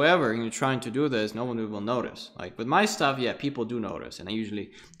whatsoever and you're trying to do this, no one will notice. Like with my stuff, yeah, people do notice, and I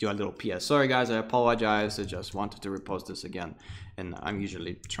usually do a little PS. Sorry guys, I apologize, I just wanted to repost this again. And I'm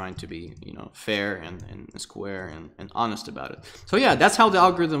usually trying to be, you know, fair and square and honest about it. So yeah, that's how the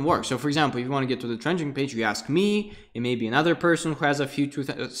algorithm works. So for example, if you want to get to the trending page, you ask me, it may be another person who has a few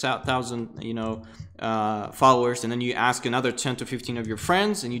 2,000, you know, followers, and then you ask another 10 to 15 of your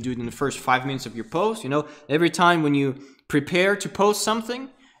friends, and you do it in the first 5 minutes of your post. You know, every time when you prepare to post something,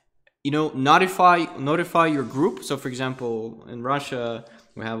 you know, notify your group. So for example, in Russia,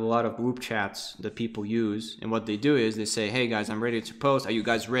 we have a lot of group chats that people use, and what they do is they say, hey guys, I'm ready to post, are you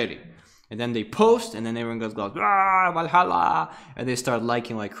guys ready? And then they post, and then everyone goes Valhalla, and they start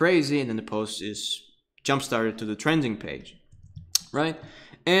liking like crazy, and then the post is jump started to the trending page, right?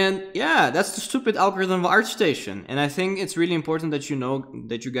 And yeah, that's the stupid algorithm of ArtStation. And I think it's really important that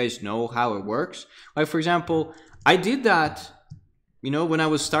you guys know how it works. Like for example, I did that, you know, when I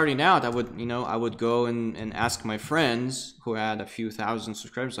was starting out. I would go and ask my friends who had a few thousand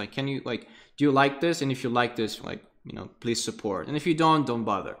subscribers, like, do you like this? And if you like this, like, you know, please support. And if you don't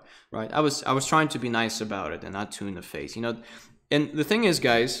bother, right? I was trying to be nice about it and not too in the face, you know. And the thing is,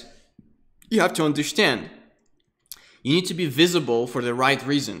 guys, you have to understand, you need to be visible for the right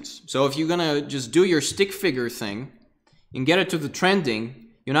reasons. So if you're gonna just do your stick figure thing and get it to the trending,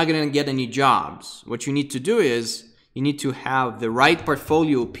 you're not gonna get any jobs. What you need to do is you need to have the right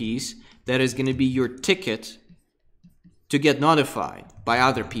portfolio piece that is gonna be your ticket to get notified by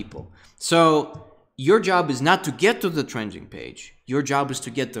other people. So your job is not to get to the trending page. Your job is to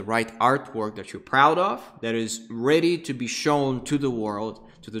get the right artwork that you're proud of, that is ready to be shown to the world,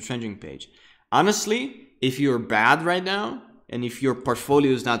 to the trending page. Honestly, if you're bad right now, and if your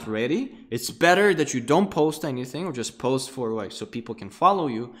portfolio is not ready, it's better that you don't post anything, or just post for like so people can follow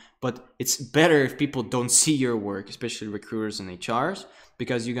you. But it's better if people don't see your work, especially recruiters and HRs,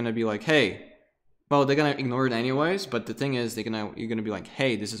 because you're gonna be like, hey, well, they're gonna ignore it anyways. But the thing is, you're gonna be like,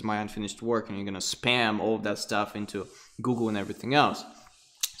 hey, this is my unfinished work, and you're gonna spam all of that stuff into Google and everything else.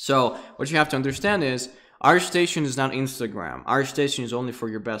 So what you have to understand is, ArtStation is not Instagram. ArtStation is only for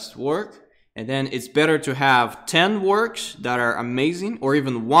your best work. And then it's better to have 10 works that are amazing, or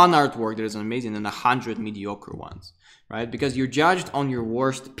even one artwork that is amazing, than 100 mediocre ones, right? Because you're judged on your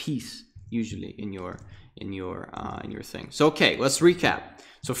worst piece usually in your thing. So okay, let's recap.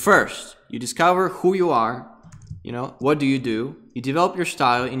 So first, you discover who you are. You know, what do? You develop your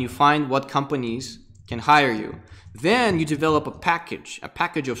style, and you find what companies can hire you. Then you develop a package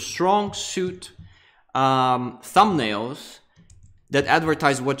of strong suit thumbnails that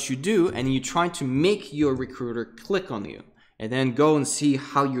advertise what you do, and you're trying to make your recruiter click on you and then go and see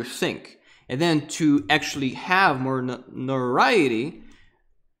how you think. And then to actually have more notoriety,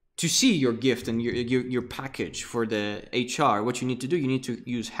 to see your gift and your package for the HR, what you need to do, you need to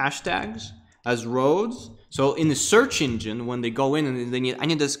use hashtags as roads. So in the search engine, when they go in and I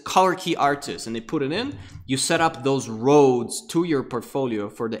need this color key artist, and they put it in, you set up those roads to your portfolio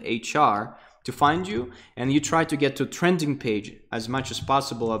for the HR to find you, and you try to get to trending page as much as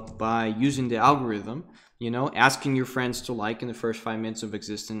possible by using the algorithm, you know, asking your friends to like in the first 5 minutes of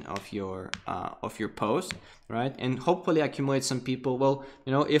existence of your post, right? And hopefully accumulate some people. Well,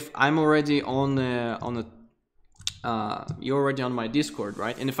 you know, if I'm already you're already on my Discord,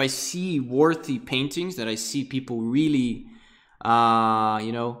 right? And if I see worthy paintings that I see people really,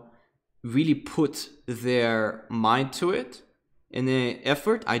 you know, really put their mind to it and the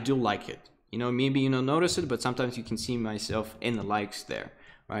effort, I do like it. You know, maybe you don't notice it, but sometimes you can see myself in the likes there,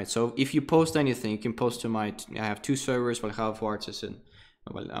 right? So if you post anything, you can post to my, I have 2 servers, Valhalla for Artists and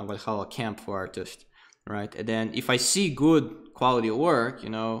Valhalla Camp for Artists, right? And then if I see good quality work, you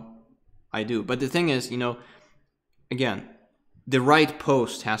know, I do. But the thing is, you know, again, the right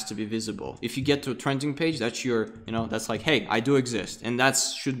post has to be visible. If you get to a trending page, that's your, you know, that's like, hey, I do exist, and that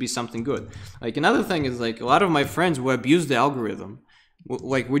should be something good. Like another thing is like a lot of my friends who abuse the algorithm,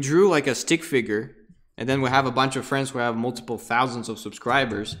 like we drew like a stick figure, and then we have a bunch of friends who have multiple thousands of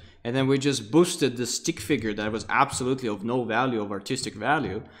subscribers, and then we just boosted the stick figure that was absolutely of no value, of artistic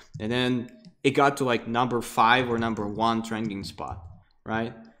value, and then it got to like number 5 or number 1 trending spot,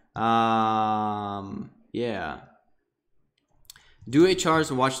 right? Yeah. Do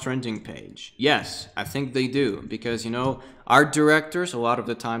HRs watch trending page? Yes, I think they do, because, you know, art directors a lot of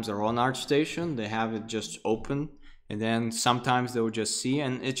the times are on ArtStation. They have it just open, and then sometimes they'll just see,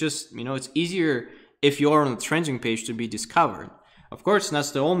 and it just, you know, it's easier if you're on a trending page to be discovered. Of course, it's not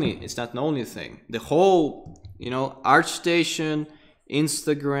the only thing. The whole, you know, ArtStation,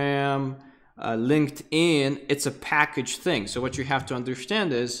 Instagram, LinkedIn, it's a package thing. So what you have to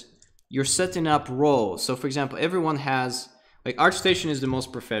understand is you're setting up roles. So for example, everyone has, like, ArtStation is the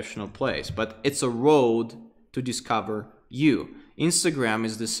most professional place, but it's a road to discover you. Instagram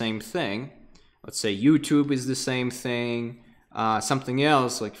is the same thing. Let's say YouTube is the same thing. Something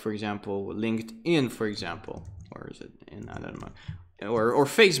else, like for example, LinkedIn, for example, or is it in, I don't know, or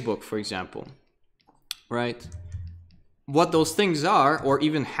Facebook, for example, right? What those things are, or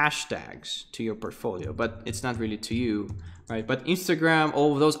even hashtags to your portfolio, but it's not really to you, right? But Instagram,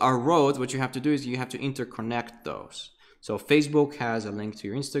 all of those are roads. What you have to do is you have to interconnect those. So Facebook has a link to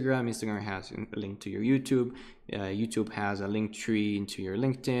your Instagram, Instagram has a link to your YouTube, YouTube has a link tree into your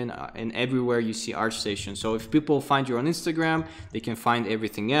LinkedIn, and everywhere you see ArtStation. So if people find you on Instagram, they can find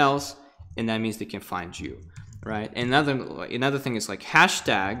everything else, and that means they can find you, right? And another thing is like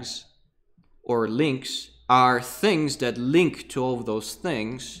hashtags or links are things that link to all of those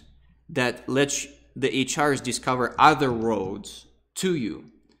things that let the HRs discover other roads to you.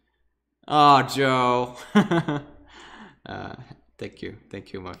 Oh, Joe. Thank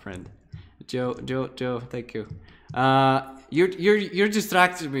you, my friend. Joe, thank you. You're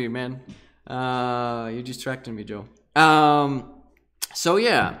distracting me, man. You're distracting me, Joe. So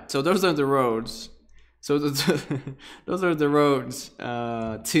yeah, so those are the roads. So those are the roads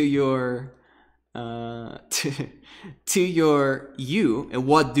to your to your you, and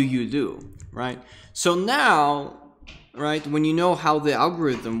what do you do, right? So now, right, when you know how the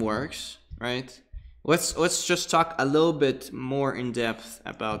algorithm works, right? Let's just talk a little bit more in depth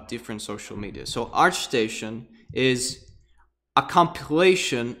about different social media. So ArtStation is a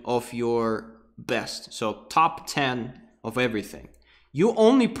compilation of your best. So top 10 of everything. You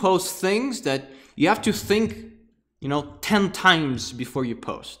only post things that you have to think, you know, 10 times before you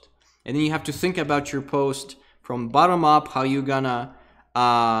post. And then you have to think about your post from bottom up, how you gonna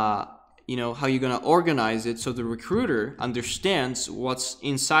how you're gonna organize it so the recruiter understands what's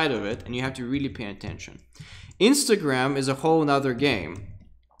inside of it, and you have to really pay attention. Instagram is a whole nother game.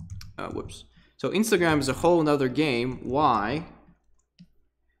 So Instagram is a whole nother game. Why?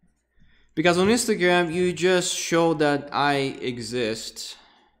 Because on Instagram you just show that I exist,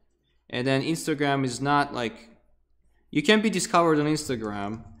 and then Instagram is not like, you can be discovered on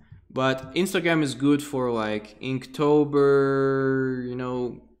Instagram, but Instagram is good for like Inktober, you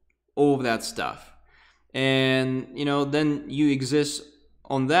know, all of that stuff. And, you know, then you exist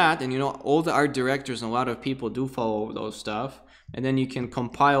on that, and, you know, all the art directors and a lot of people do follow those stuff. And then you can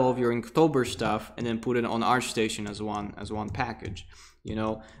compile all of your Inktober stuff and then put it on ArtStation as one package. You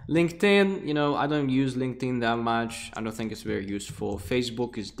know, LinkedIn, you know, I don't use LinkedIn that much. I don't think it's very useful.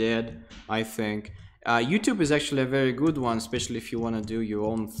 Facebook is dead, I think. YouTube is actually a very good one, especially if you want to do your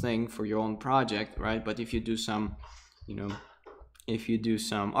own thing for your own project, right? But if you do some, you know, if you do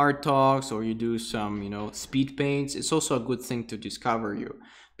some art talks or you do some, you know, speed paints, it's also a good thing to discover you.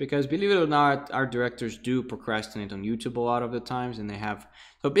 Because believe it or not, art directors do procrastinate on YouTube a lot of the times, and they have.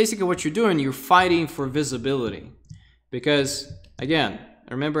 So basically what you're doing, you're fighting for visibility. Because again,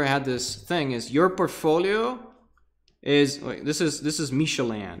 remember I had this thing, is your portfolio is, like, this is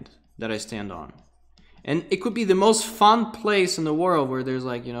Michelin that I stand on. And it could be the most fun place in the world where there's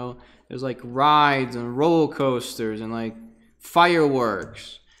like, you know, there's like rides and roller coasters and like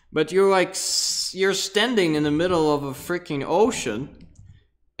fireworks. But you're standing in the middle of a freaking ocean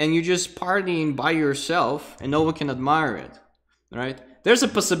and you're just partying by yourself and no one can admire it, right? there's a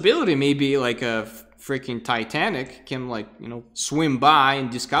possibility maybe like a freaking Titanic can, like, you know, swim by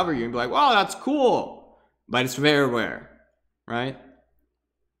and discover you and be like, wow, that's cool. But it's very rare, right?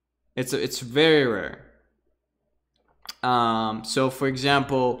 It's very rare. So for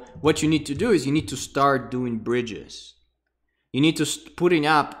example, what you need to do is you need to start doing bridges. You need to putting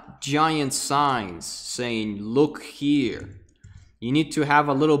up giant signs saying, look here. You need to have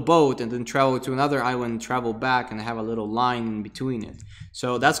a little boat and then travel to another island, travel back, and have a little line in between it.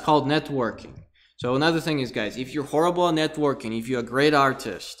 So that's called networking. So another thing is, guys, if you're horrible at networking, if you're a great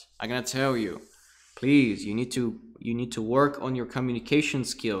artist, I'm gonna tell you, please, you need to work on your communication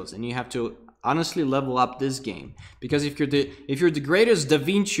skills, and you have to honestly level up this game. Because if you're the greatest Da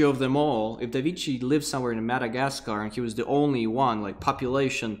Vinci of them all, if Da Vinci lived somewhere in Madagascar and he was the only one, like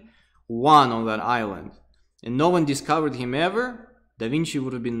population 1 on that island, and no one discovered him ever, Da Vinci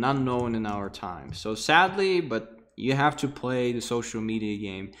would have been unknown in our time. So sadly, but you have to play the social media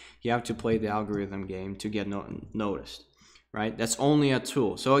game. You have to play the algorithm game to get noticed, right? That's only a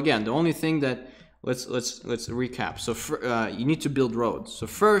tool. So again, the only thing that let's recap. So you need to build roads. So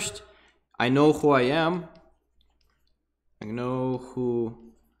first, I know who I am. I know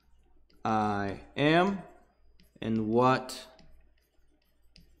who I am and what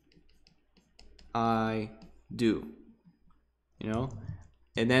I do. You know,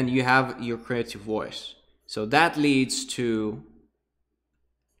 and then you have your creative voice. So that leads to,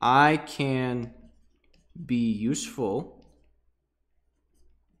 I can be useful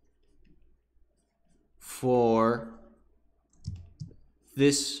for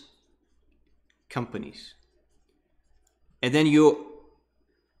this companies. And then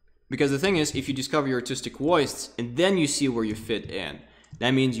because the thing is, if you discover your artistic voice and then you see where you fit in,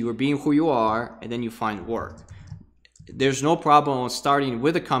 that means you are being who you are, and then you find work. There's no problem starting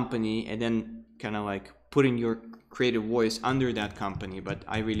with a company and then kind of like putting your creative voice under that company, but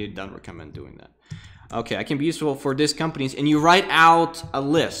I really don't recommend doing that. Okay, I can be useful for these companies, and you write out a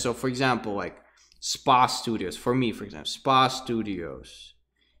list. So for example, like spa studios, for me, for example, spa studios,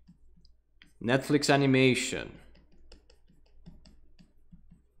 Netflix animation,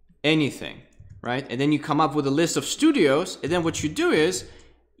 anything, right? And then you come up with a list of studios, and then what you do is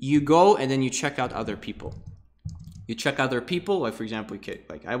you go and then you check out other people. You check other people, like for example,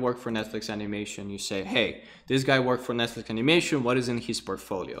 like I work for Netflix Animation. You say, hey, this guy worked for Netflix Animation. What is in his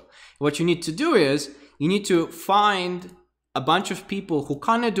portfolio? What you need to do is you need to find a bunch of people who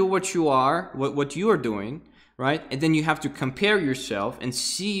kind of do what you are, what you are doing, right? And then you have to compare yourself and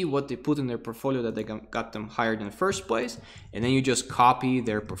see what they put in their portfolio that they got them hired in the first place. And then you just copy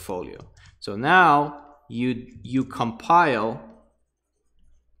their portfolio. So now you compile,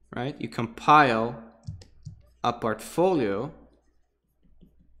 right? You compile a portfolio.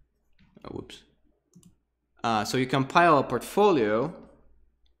 Oh, whoops. So you compile a portfolio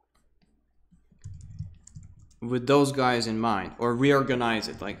with those guys in mind, or reorganize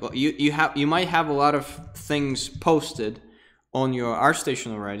it. Like, well, you might have a lot of things posted on your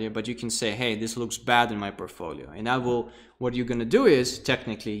ArtStation already, but you can say, hey, this looks bad in my portfolio. And what you're gonna do is,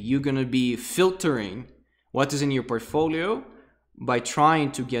 technically, you're gonna be filtering what is in your portfolio by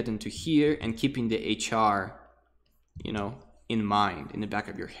trying to get into here and keeping the HR, you know, in mind, in the back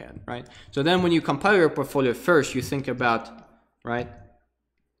of your head, right? So then when you compile your portfolio first, you think about, right,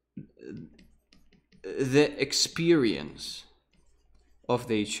 the experience of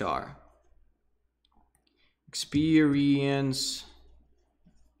the HR. Experience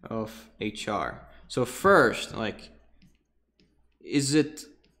of HR. So first, like, is it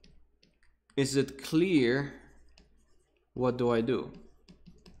clear? What do I do?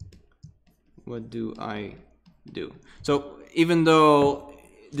 What do I do? So even though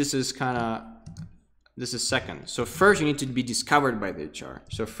this is second. So first you need to be discovered by the HR.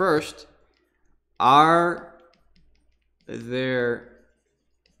 So first, are there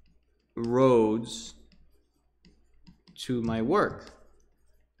roads to my work,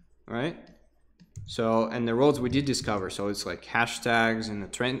 right? So, and the roads we did discover. So it's like hashtags and the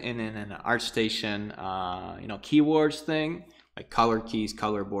trend and an ArtStation, you know, keywords thing, like color keys,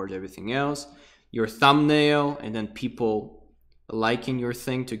 color boards, everything else. Your thumbnail, and then people liking your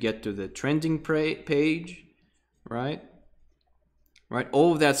thing to get to the trending page, right? Right,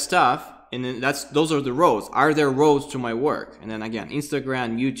 all of that stuff, and then those are the roads. Are there roads to my work? And then again,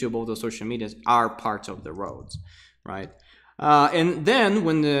 Instagram, YouTube, all those social medias are parts of the roads, right? And then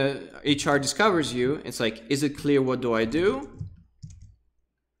when the HR discovers you, it's like, is it clear? What do I do?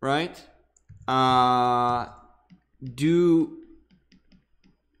 Right? Do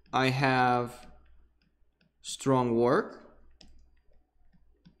I have strong work?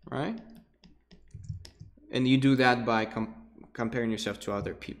 Right? And you do that by comparing yourself to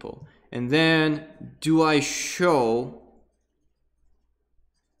other people. And then, do I show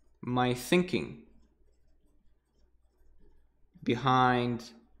my thinking behind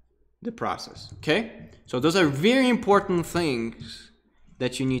the process? Okay, so those are very important things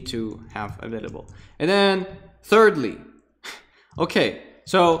that you need to have available. And then thirdly, okay,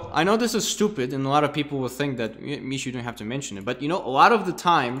 so I know this is stupid and a lot of people will think that Mish, you don't have to mention it, but you know, a lot of the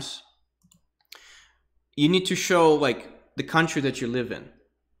times you need to show like the country that you live in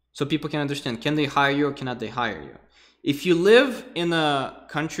so people can understand, can they hire you or cannot they hire you? If you live in a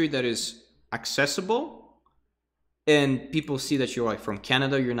country that is accessible and people see that you're like from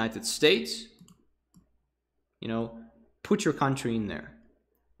Canada, United States, you know, put your country in there,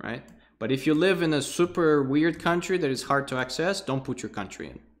 right? But if you live in a super weird country that is hard to access, don't put your country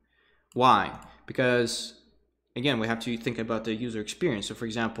in. Why? Because again, we have to think about the user experience. So for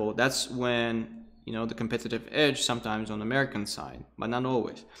example, that's when, you know, the competitive edge sometimes on the American side, but not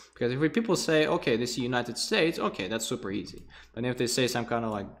always. Because if people say, okay, they see United States, okay, that's super easy. But if they say some kind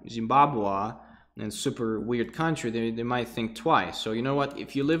of like Zimbabwe and super weird country, they might think twice. So you know what?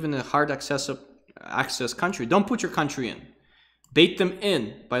 If you live in a hard access country, don't put your country in. Bait them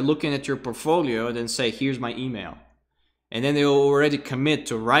in by looking at your portfolio and then say, here's my email. And then they'll already commit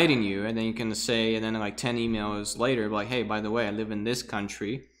to writing you. And then you can say, and then like 10 emails later, like, hey, by the way, I live in this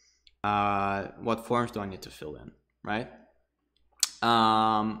country. What forms do I need to fill in, right?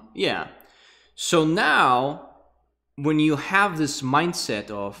 Yeah. So now, when you have this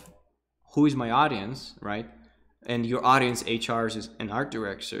mindset of who is my audience, right? And your audience, HRs and art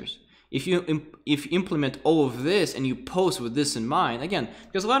directors, if you implement all of this and you post with this in mind, again,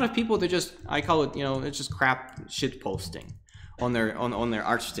 because a lot of people, they just, I call it, you know, it's just crap shit posting on their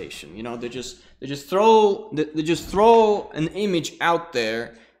ArtStation. You know, they just throw an image out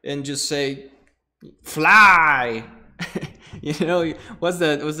there and just say, fly. You know, what's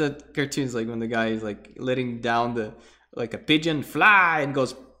that cartoons like when the guy is like letting down the, like a pigeon, fly, and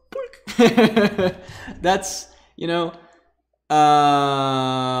goes, that's, you know,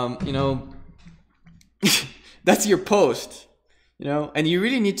 that's your post, you know, and you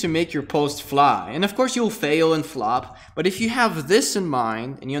really need to make your post fly. And of course you'll fail and flop, but if you have this in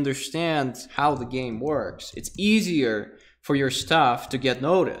mind and you understand how the game works, it's easier for your stuff to get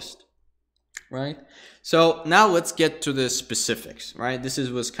noticed, right? So now let's get to the specifics, right? This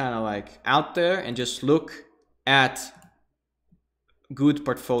was kind of like out there, and just look at good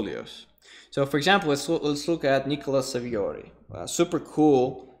portfolios. So for example, let's look at Nicola Saviori, a super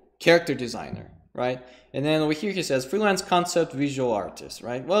cool character designer, right? And then over here he says freelance concept visual artist,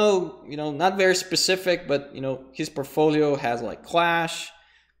 right? Well, you know, not very specific, but you know, his portfolio has like Clash,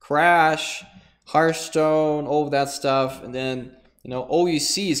 Crash, Hearthstone, all of that stuff, and then, you know, all you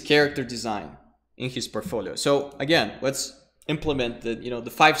see is character design in his portfolio. So again, let's implement the, you know, the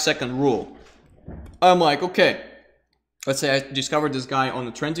 5-second rule. I'm like, okay, let's say I discovered this guy on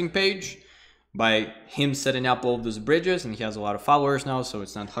the trending page by him setting up all of those bridges, and he has a lot of followers now, so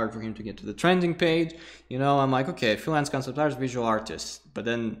it's not hard for him to get to the trending page. You know, I'm like, okay, freelance concept artist, visual artist. But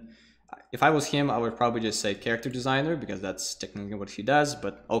then if I was him, I would probably just say character designer, because that's technically what he does,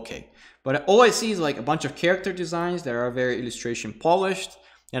 but okay. But all I see is like a bunch of character designs that are very illustration polished,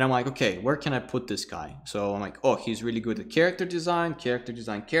 and I'm like, okay, where can I put this guy? So I'm like, oh, he's really good at character design,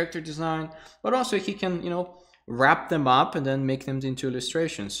 but also he can, you know, wrap them up and then make them into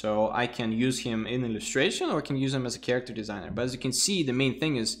illustrations. So I can use him in illustration, or I can use him as a character designer. But as you can see, the main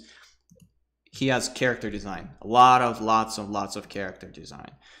thing is he has character design, lots of character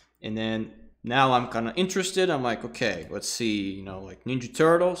design. And then now I'm kind of interested. I'm like, okay, let's see, you know, like Ninja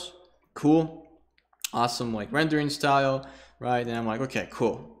Turtles, cool, awesome, like rendering style, right? And I'm like, okay,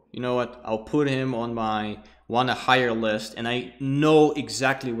 cool. You know what? I'll put him on my wanna hire list, and I know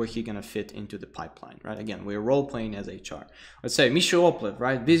exactly where he's gonna fit into the pipeline, right? Again, we're role playing as HR. Let's say Misha Oplev,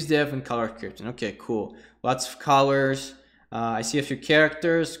 right? Biz dev and color correction. Okay, cool. Lots of colors. I see a few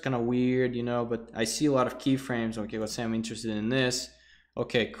characters, kind of weird, you know, but I see a lot of keyframes. Okay, let's say I'm interested in this.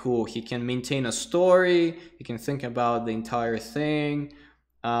 Okay, cool. He can maintain a story. He can think about the entire thing.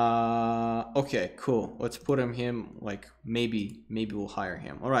 Okay, cool. Let's put him like maybe we'll hire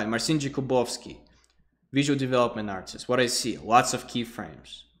him. All right, Marcin Jakubowski, visual development artist. What I see, lots of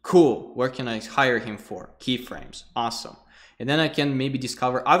keyframes. Cool. Where can I hire him for? Keyframes. Awesome. And then I can maybe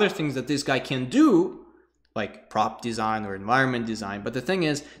discover other things that this guy can do, like prop design or environment design. But the thing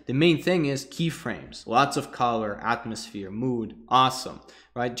is, the main thing is keyframes, lots of color, atmosphere, mood. Awesome,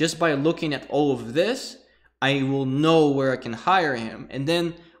 right? Just by looking at all of this, I will know where I can hire him, and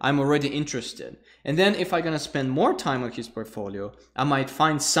then I'm already interested. And then if I'm gonna spend more time on his portfolio, I might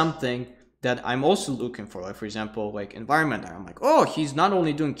find something that I'm also looking for. Like for example, like environment art. I'm like, oh, he's not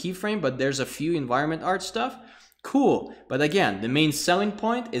only doing keyframe, but there's a few environment art stuff. Cool. But again, the main selling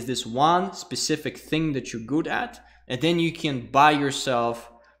point is this one specific thing that you're good at, and then you can buy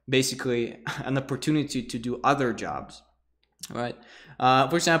yourself basically an opportunity to do other jobs, right?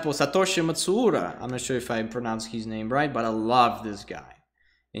 For example, Satoshi Matsuura. I'm not sure if I pronounced his name right, but I love this guy.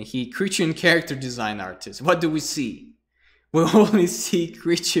 And he creature and character design artist. What do we see? We only see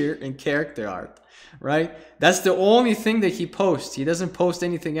creature and character art, right? That's the only thing that he posts. He doesn't post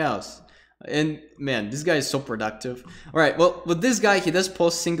anything else. And man, this guy is so productive. All right, well, with this guy, he does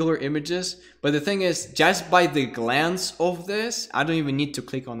post singular images, but the thing is, just by the glance of this, I don't even need to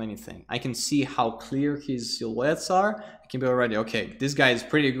click on anything. I can see how clear his silhouettes are. I can be already, okay, this guy is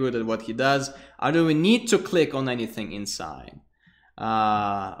pretty good at what he does. I don't even need to click on anything inside.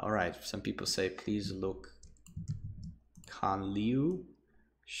 All right, some people say, please look Han Liu.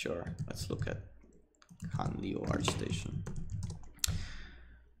 Sure, let's look at Han Liu ArtStation.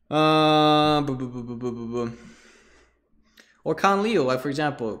 Or Kan Liu, like for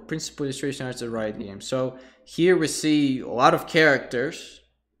example, principal illustration arts at Riot Games. So here we see a lot of characters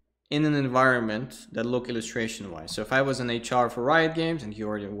in an environment that look illustration wise. So if I was an HR for Riot Games and he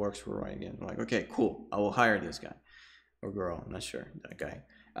already works for Riot Games, I'm like, okay, cool, I will hire this guy or girl, I'm not sure, that guy.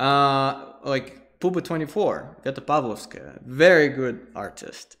 Like Puba24, Veta Pavlovska, very good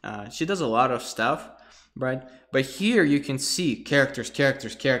artist. She does a lot of stuff, right? But here you can see characters.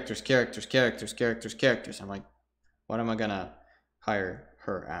 I'm like, what am I gonna hire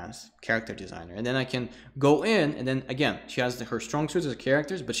her as? Character designer. And then I can go in, and then again, she has her strong suits as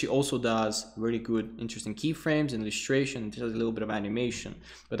characters, but she also does really good, interesting keyframes and illustration, and does a little bit of animation.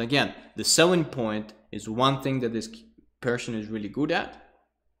 But again, the selling point is one thing that this person is really good at.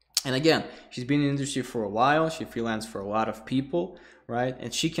 And again, she's been in the industry for a while. She freelanced for a lot of people, right?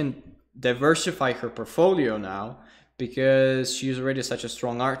 And she can diversify her portfolio now because she's already such a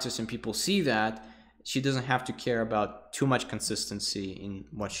strong artist and people see that. She doesn't have to care about too much consistency in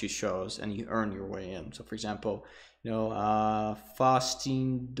what she shows, and you earn your way in. So for example, you know,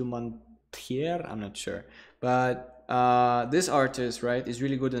 Faustine Dumontier, I'm not sure, but this artist, right, is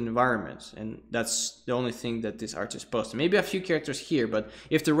really good in environments, and that's the only thing that this artist posts. Maybe a few characters here, but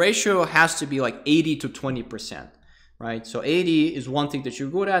if the ratio has to be like 80 to 20%, right? So 80 is one thing that you're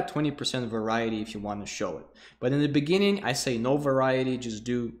good at, 20% variety if you want to show it. But in the beginning, I say no variety, just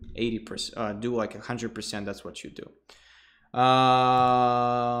do 80%, do like 100%, that's what you do.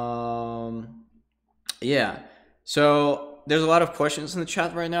 Yeah, so there's a lot of questions in the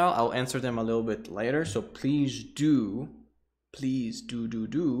chat right now. I'll answer them a little bit later. So please do leave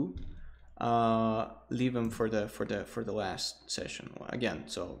them for the last session. Again,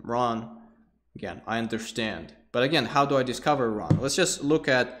 so Ron, again, I understand. But again, how do I discover Ron? Let's just look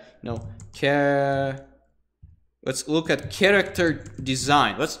at, you know, let's look at character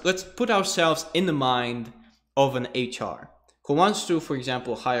design. Let's put ourselves in the mind of an HR who wants to, for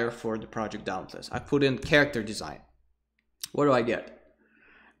example, hire for the project Dauntless. I put in character design. What do I get?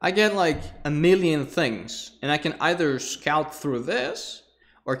 I get like a million things, and I can either scout through this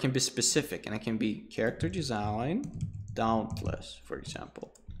or it can be specific, and I can be character design Dauntless, for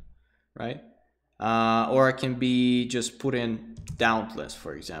example, right? Or I can be just put in Dauntless,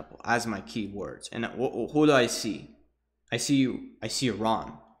 for example, as my keywords. And who do I see? I see you. I see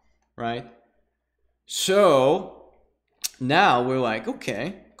Ron, right? So now we're like,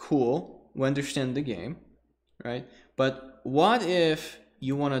 okay, cool. We understand the game, right? But what if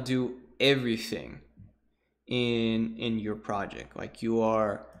you want to do everything in your project? Like you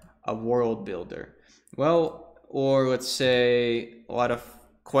are a world builder. Well, or let's say a lot of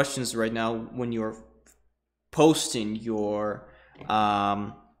questions right now when you're posting your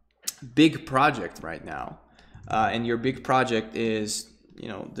big project right now, and your big project is, you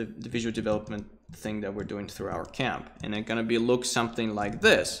know, the visual development thing that we're doing through our camp, and it's gonna be look something like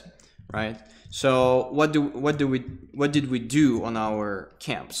this, right? So what did we do on our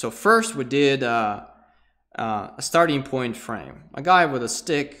camp? So first we did a starting point frame, a guy with a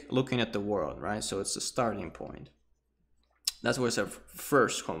stick looking at the world, right? So it's a starting point. That was our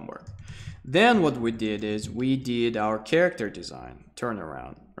first homework. Then what we did is we did our character design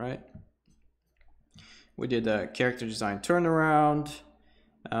turnaround, right? We did a character design turnaround.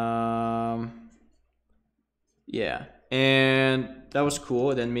 Yeah, and that was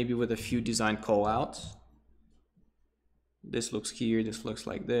cool. Then maybe with a few design callouts. This looks here, this looks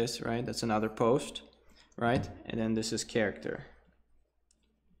like this, right? That's another post, right? And then this is character.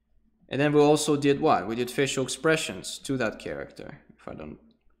 And then we also did what? We did facial expressions to that character,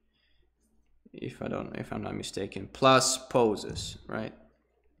 if I'm not mistaken, plus poses, right?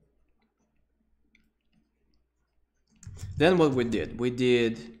 Then what we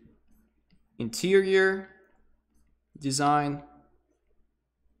did interior design,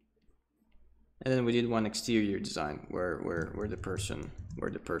 and then we did one exterior design where the person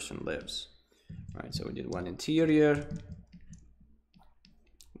lives, right? So we did one interior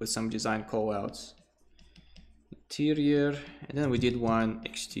with some design callouts, interior, and then we did one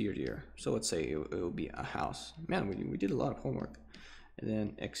exterior. So let's say it will be a house. Man, we did a lot of homework. And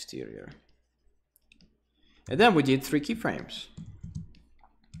then exterior, and then we did 3 keyframes.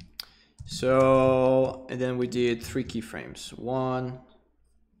 So, and then we did 3 keyframes. 1,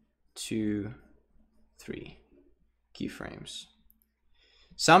 2, 3 keyframes.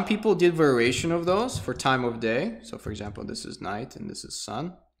 Some people did variation of those for time of day. So for example, this is night and this is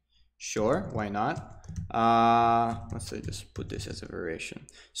sun. Sure, why not? Let's say just put this as a variation.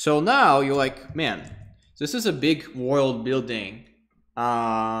 So now you're like, man, this is a big world building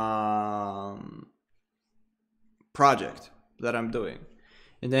project that I'm doing.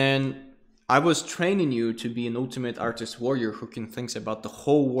 And then I was training you to be an ultimate artist warrior who can think about the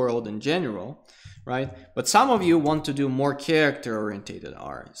whole world in general, right? But some of you want to do more character oriented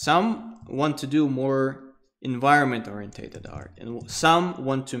art. Some want to do more environment oriented art. And some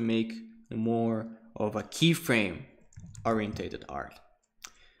want to make more of a keyframe oriented art.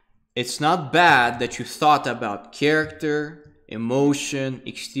 It's not bad that you thought about character, emotion,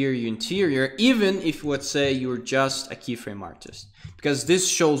 exterior, interior, even if, let's say, you're just a keyframe artist. Because this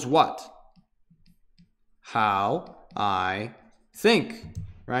shows what? How I think,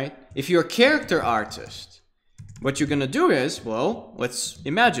 right? If you're a character artist, what you're gonna do is, well, let's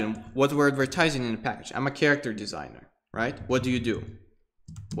imagine what we're advertising in the package. I'm a character designer, right? What do?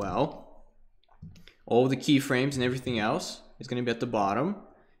 Well, all the keyframes and everything else is gonna be at the bottom,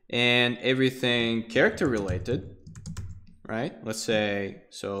 and everything character related, right? Let's say,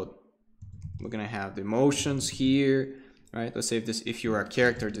 so we're gonna have the emotions here, right? Let's say if you're a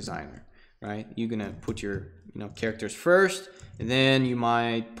character designer, right? You're gonna put your characters first, and then you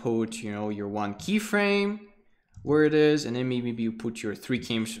might put your 1 keyframe where it is, and then maybe you put your 3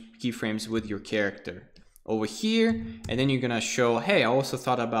 keyframes with your character over here, and then you're gonna show, hey, I also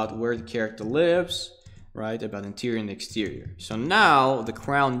thought about where the character lives, right? About interior and exterior. So now the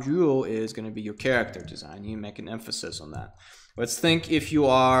crown jewel is gonna be your character design. You make an emphasis on that. Let's think if you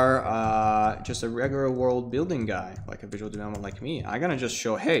are just a regular world building guy, like a visual development like me. I'm gonna just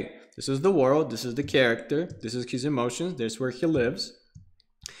show, hey, this is the world, this is the character, this is his emotions, this is where he lives.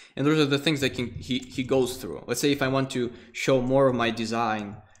 And those are the things that he goes through. Let's say if I want to show more of my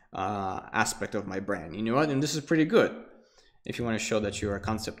design aspect of my brand, you know what? And this is pretty good if you want to show that you're a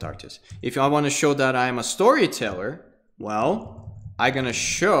concept artist. If I want to show that I'm a storyteller, well, I'm gonna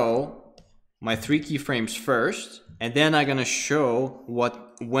show my 3 keyframes first, and then I'm gonna show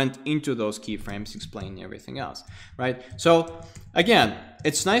what went into those keyframes, explaining everything else, right? So again,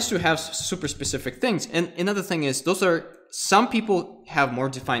 it's nice to have super specific things. And another thing is, some people have more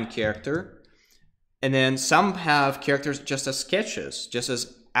defined character, and then some have characters just as sketches, just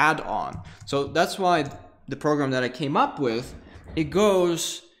as add-on. So that's why the program that I came up with, it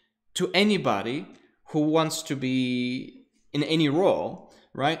goes to anybody who wants to be in any role,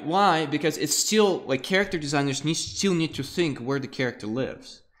 right? Why? Because it's still like character designers still need to think where the character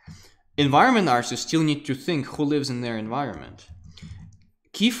lives. Environment artists still need to think who lives in their environment.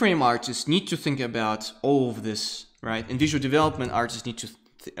 Keyframe artists need to think about all of this, right? And visual development artists need to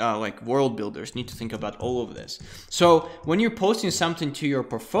like world builders need to think about all of this. So when you're posting something to your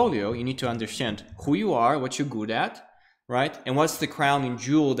portfolio, you need to understand who you are, what you're good at, right? And what's the crown and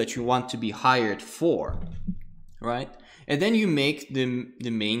jewel that you want to be hired for, right? And then you make the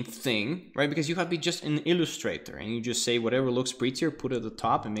main thing, right? Because you have to be just an illustrator, and you just say whatever looks prettier, put it at the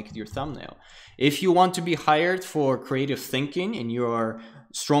top and make it your thumbnail. If you want to be hired for creative thinking and your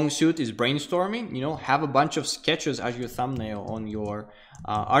strong suit is brainstorming, have a bunch of sketches as your thumbnail on your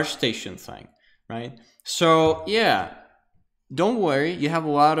ARTSTATION thing, right? So yeah, don't worry. You have a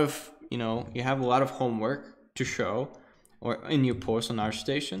lot of homework to show or in your post on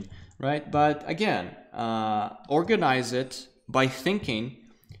ARTSTATION, right? But again, organize it by thinking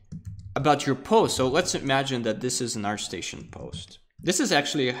about your post. So let's imagine that this is an ARTSTATION post. This is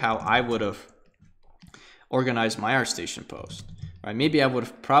actually how I would have organized my ARTSTATION post. Right, maybe I would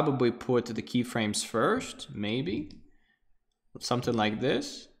have probably put the keyframes first, maybe something like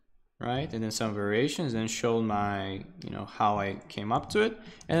this, right? And then some variations, and then show my, how I came up to it.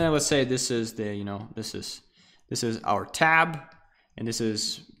 And then let's say this is the, this is our tab, and this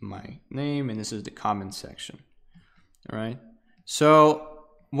is my name, and this is the comment section. All right. So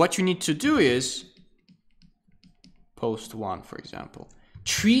what you need to do is post 1, for example.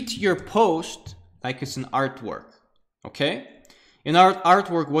 Treat your post like it's an artwork. Okay? In our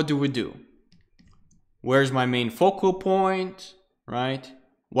artwork, what do we do? Where's my main focal point, right?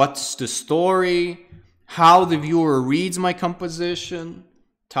 What's the story? How the viewer reads my composition,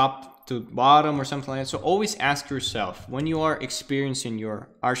 top to bottom or something like that. So always ask yourself, when you are experiencing your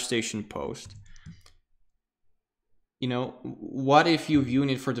ArtStation post, you know, what if you're viewing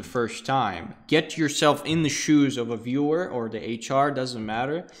it for the first time? Get yourself in the shoes of a viewer or the HR, doesn't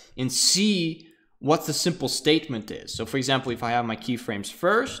matter, and see what the simple statement is. So for example, if I have my keyframes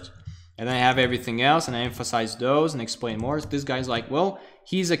first, and then I have everything else, and I emphasize those and explain more, this guy's like, well,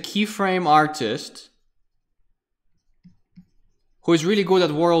 he's a keyframe artist who is really good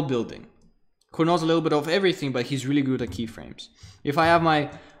at world building, who knows a little bit of everything, but he's really good at keyframes. If I have my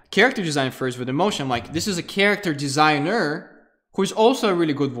character design first with emotion, I'm like, this is a character designer who is also a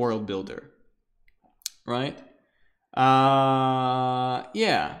really good world builder, right?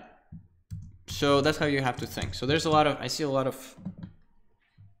 Yeah. So that's how you have to think. So there's a lot of, I see a lot of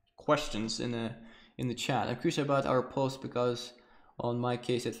questions in the chat. I'm curious about our post because on my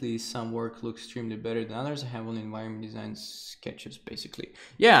case, at least, some work looks extremely better than others. I have only environment design sketches, basically.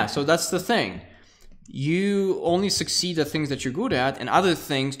 Yeah, so that's the thing. You only succeed at things that you're good at, and other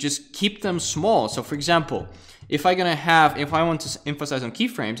things, just keep them small. So for example, if I want to emphasize on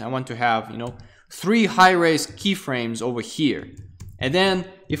keyframes, I want to have, you know, 3 high-res keyframes over here. And then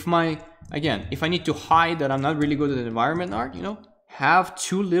if I need to hide that I'm not really good at environment art, you know, have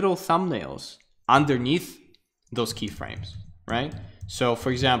 2 little thumbnails underneath those keyframes, right? So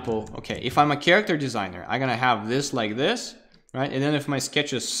for example, okay, if I'm a character designer, I'm gonna have this like this, right? And then if my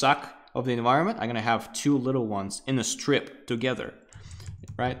sketches suck of the environment, I'm gonna have 2 little ones in a strip together,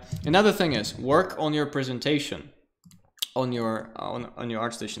 right? Another thing is work on your presentation, on your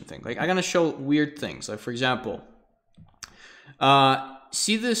ArtStation thing. Like I'm gonna show weird things. Like for example,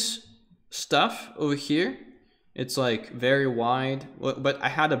 see this stuff over here? It's like very wide, but I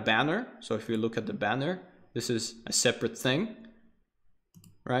had a banner. So if you look at the banner, this is a separate thing,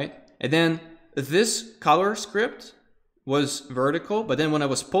 right? And then this color script was vertical, but then when I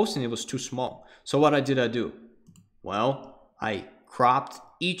was posting, it was too small. So what did I do? Well, I cropped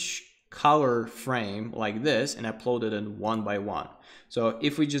each color frame like this and uploaded it one by one. So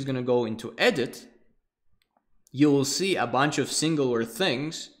if we're just gonna go into edit, you will see a bunch of singular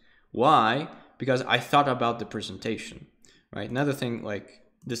things. Why? Because I thought about the presentation, right? Another thing, like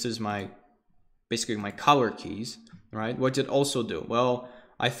this is basically my color keys, right? What did it also do? Well,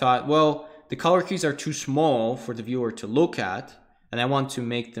 I thought, well, the color keys are too small for the viewer to look at, and I want to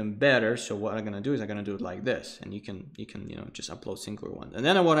make them better. So what I'm gonna do is I'm gonna do it like this, and you can you know, just upload singular ones. And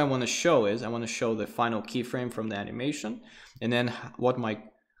then what I want to show is I want to show the final keyframe from the animation, and then what my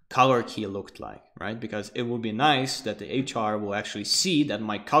color key looked like, right? Because it would be nice that the HR will actually see that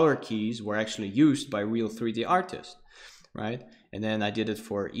my color keys were actually used by real 3D artists, right? And then I did it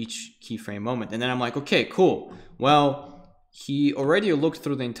for each keyframe moment. And then I'm like, okay, cool. Well, he already looked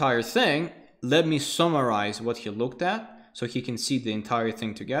through the entire thing. Let me summarize what he looked at so he can see the entire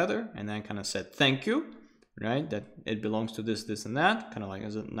thing together. And then kind of said, thank you, right? That it belongs to this, this, and that, kind of like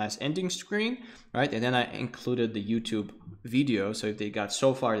as a nice ending screen, right? And then I included the YouTube video, so if they got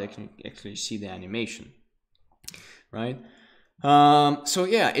so far, they can actually see the animation, right? So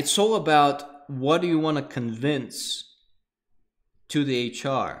yeah, it's all about what do you want to convince to the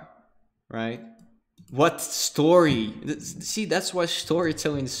HR, right? What story? See, that's why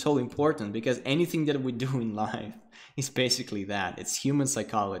storytelling is so important, because anything that we do in life is basically that. It's human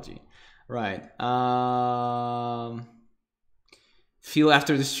psychology. Right. Feel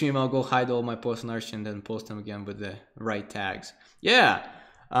after the stream, I'll go hide all my posts on ArtStation and then post them again with the right tags. Yeah.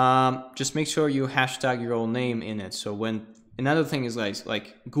 Just make sure you hashtag your own name in it. So when another thing is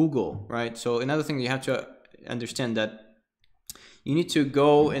like Google, right? So another thing you have to understand that you need to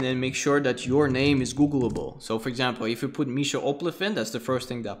go and then make sure that your name is Googleable. So for example, if you put Misha Oplifin, that's the first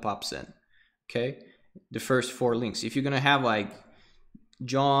thing that pops in. Okay. The first 4 links. If you're gonna have like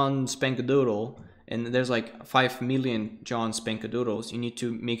John Spankadoodle, and there's like 5 million John Spankadoodles, you need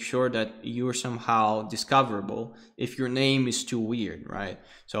to make sure that you're somehow discoverable if your name is too weird, right?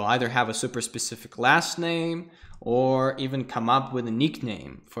 So either have a super specific last name or even come up with a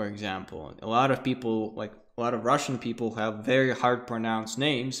nickname, for example. A lot of people, like a lot of Russian people, have very hard pronounced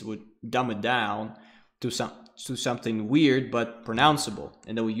names, would dumb it down to something weird but pronounceable,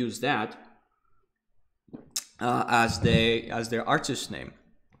 and they will use that as their artist name,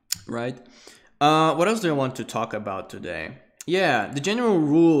 right? What else do I want to talk about today? Yeah, the general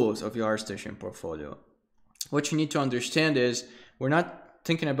rules of your ArtStation portfolio. What you need to understand is we're not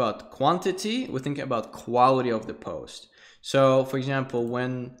thinking about quantity, we're thinking about quality of the post. So, for example,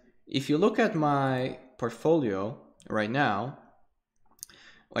 if you look at my portfolio, right now,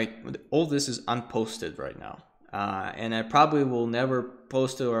 like all this is unposted right now. And I probably will never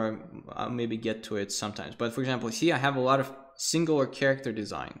post it, or I'll maybe get to it sometimes. But for example, see, I have a lot of singular character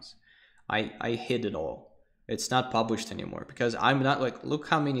designs. I hid it all. It's not published anymore because I'm not like, look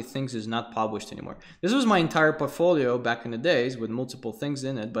how many things is not published anymore. This was my entire portfolio back in the days with multiple things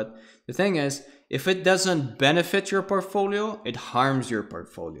in it. But the thing is, if it doesn't benefit your portfolio, it harms your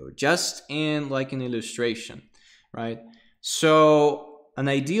portfolio, just in like an illustration, right? So an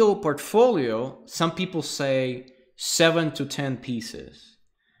ideal portfolio, some people say 7 to 10 pieces.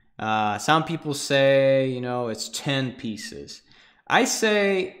 Some people say, you know, it's 10 pieces. I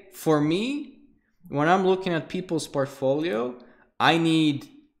say, for me, when I'm looking at people's portfolio, I need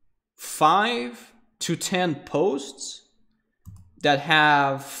 5 to 10 posts that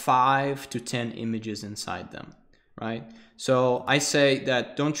have 5 to 10 images inside them, right? So I say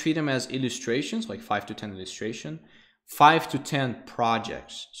that don't treat them as illustrations, like 5 to 10 illustration, 5 to 10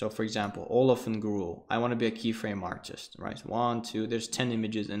 projects. So for example, Olaf and Gruel, I want to be a keyframe artist, right? 1, 2, there's 10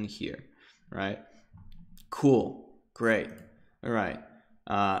 images in here, right? Cool, great, all right.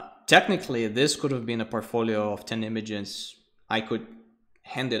 Technically, this could have been a portfolio of 10 images. I could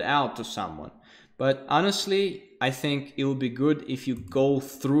hand it out to someone. But honestly, I think it would be good if you go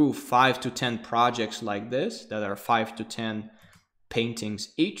through 5 to 10 projects like this that are 5 to 10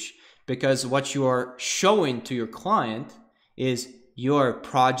 paintings each, because what you are showing to your client is you're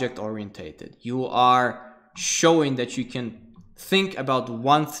project orientated. You are showing that you can think about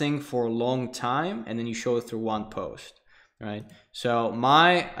one thing for a long time and then you show it through one post. Right. So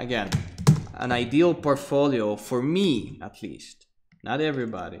again, an ideal portfolio for me, at least, not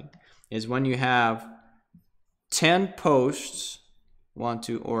everybody, is when you have 10 posts, 1,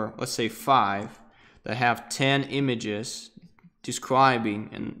 2, or let's say 5, that have 10 images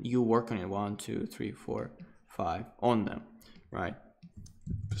describing, and you work on it 1, 2, 3, 4, 5 on them, right?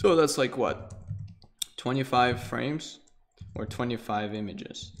 So that's like what, 25 frames or 25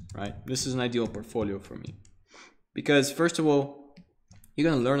 images, right? This is an ideal portfolio for me. Because first of all, you're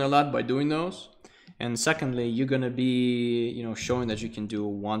going to learn a lot by doing those. And secondly, you're going to be, you know, showing that you can do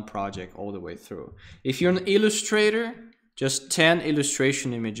one project all the way through. If you're an illustrator, just 10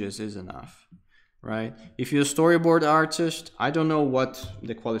 illustration images is enough, right? If you're a storyboard artist, I don't know what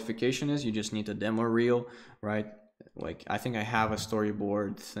the qualification is. You just need a demo reel, right? Like, I think I have a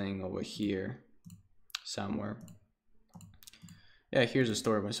storyboard thing over here somewhere. Yeah, here's a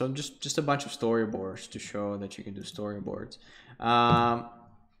storyboard. So just a bunch of storyboards to show that you can do storyboards.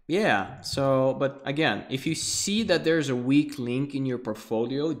 Yeah, so, but again, if you see that there's a weak link in your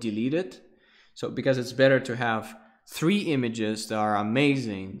portfolio, delete it. So, because it's better to have 3 images that are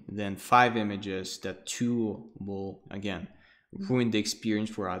amazing than 5 images that 2 will, again, ruin the experience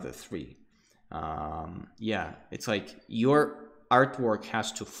for other 3. Yeah, it's like your artwork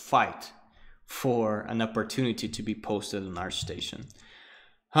has to fight for an opportunity to be posted on ArtStation.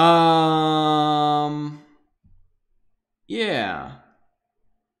 Yeah.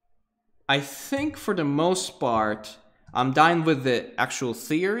 I think for the most part, I'm done with the actual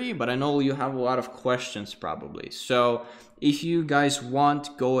theory, but I know you have a lot of questions probably. So if you guys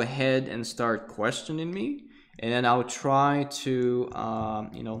want, go ahead and start questioning me, and then I'll try to,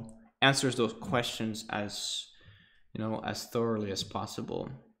 you know, answer those questions as, you know, as thoroughly as possible.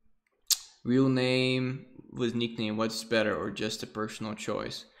 Real name with nickname, what's better, or just a personal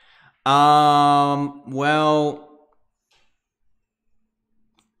choice? Well,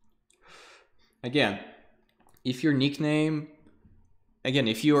 again, if your nickname, again,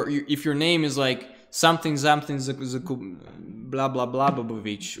 if your name is like something blah blah blah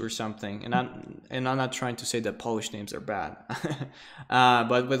Bobovich or something, and I'm not trying to say that Polish names are bad,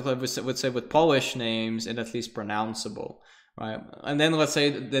 but let's say with Polish names and at least pronounceable, right? And then let's say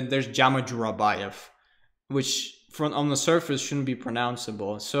that there's Jama Jurabayev, which on the surface shouldn't be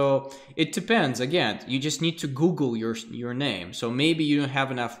pronounceable. So it depends. Again, you just need to Google your name. So maybe you don't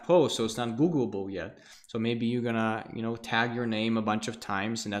have enough posts, so it's not Googleable yet. So maybe you're gonna, you know, tag your name a bunch of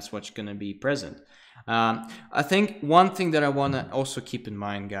times, and that's what's gonna be present. I think one thing that I wanna also keep in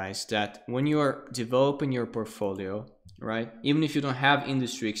mind, guys, that when you are developing your portfolio, right, even if you don't have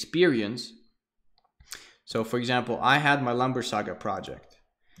industry experience. So for example, I had my Lumber Saga project,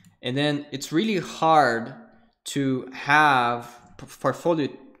 and then it's really hard to have portfolio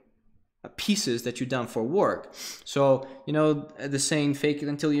pieces that you've done for work. So, you know, the saying, fake it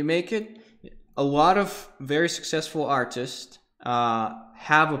until you make it. A lot of very successful artists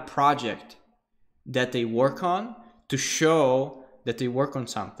have a project that they work on to show that they work on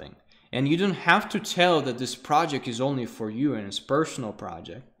something. And you don't have to tell that this project is only for you and it's a personal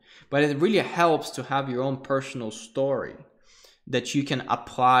project. but it really helps to have your own personal story that you can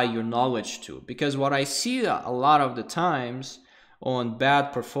apply your knowledge to. Because what I see a lot of the times on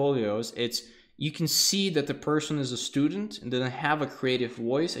bad portfolios, it's you can see that the person is a student and doesn't have a creative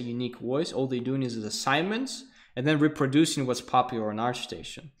voice, a unique voice. All they're doing is assignments and then reproducing what's popular on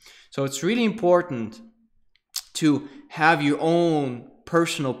ArtStation. So it's really important to have your own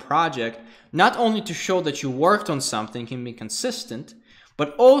personal project, not only to show that you worked on something, can be consistent,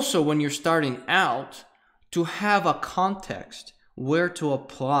 but also when you're starting out, to have a context where to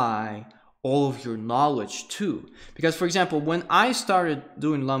apply all of your knowledge to. Because, for example, when I started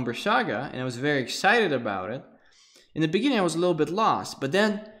doing Lumber Saga, and I was very excited about it, in the beginning I was a little bit lost, but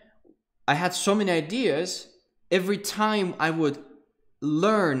then I had so many ideas. Every time I would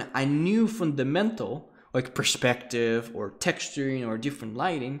learn a new fundamental, like perspective or texturing or different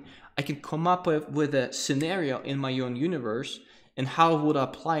lighting, I can come up with a scenario in my own universe and how I would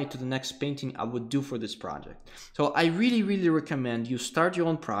apply it to the next painting I would do for this project. So I really, really recommend you start your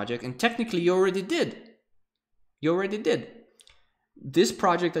own project, and technically you already did. You already did. This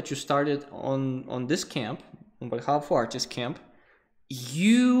project that you started on this camp, on Valhalla for Artists camp,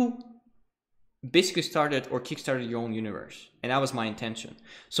 you basically started or kickstarted your own universe, and that was my intention.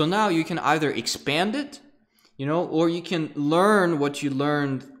 So now you can either expand it, you know, or you can learn what you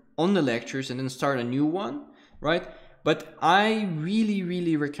learned on the lectures and then start a new one, right? But I really,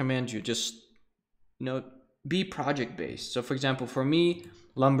 really recommend you just, you know, be project based. So for example, for me,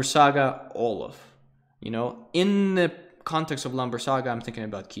 Lumber Saga, Olive, you know, in the context of Lumber Saga, I'm thinking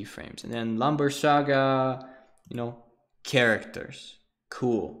about keyframes, and then Lumber Saga, you know, characters,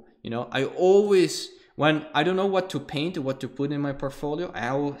 cool. You know, I always, when I don't know what to paint or what to put in my portfolio, I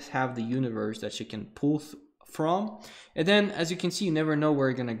always have the universe that you can pull from. And then, as you can see, you never know where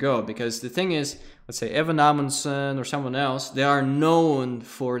you're going to go. Because the thing is, let's say Evan Amundsen or someone else, they are known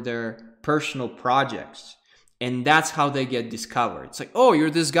for their personal projects. And that's how they get discovered. It's like, oh,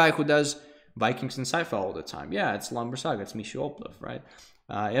 you're this guy who does Vikings and sci-fi all the time. Yeah, it's Lumber Saga, it's Misha Oplov, right?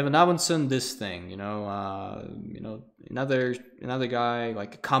 Evan Amundsen, this thing, you know, another guy,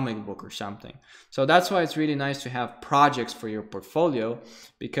 like a comic book or something. So that's why it's really nice to have projects for your portfolio,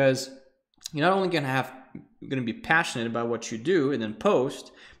 because you're not only gonna be passionate about what you do and then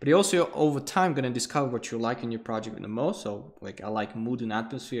post, but you also over time gonna discover what you like in your project the most. So like I like mood and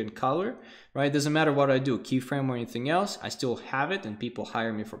atmosphere and color, right? Doesn't matter what I do, keyframe or anything else, I still have it, and people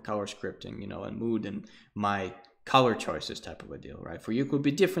hire me for color scripting, you know, and mood and my color choices type of a deal, right? For you, it could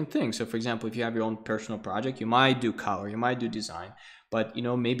be different things. So for example, if you have your own personal project, you might do color, you might do design, but you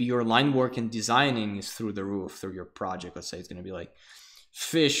know, maybe your line work and designing is through the roof through your project. Let's say it's going to be like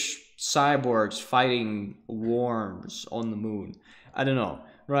fish cyborgs fighting worms on the moon. I don't know,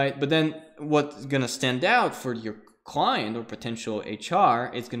 right? But then what's going to stand out for your client or potential HR,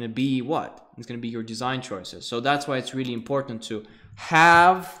 it's going to be what? It's going to be your design choices. So that's why it's really important to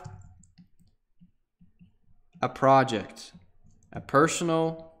have a project, a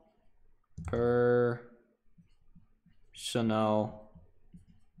personal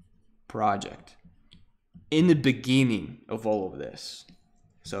project in the beginning of all of this.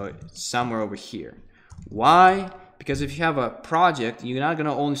 So it's somewhere over here. Why? Because if you have a project, you're not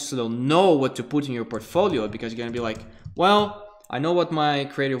gonna only still know what to put in your portfolio, because you're gonna be like, well, I know what my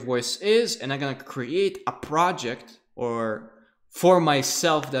creative voice is, and I'm gonna create a project or for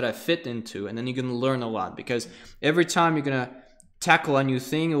myself that I fit into, and then you're gonna learn a lot, because every time you're gonna tackle a new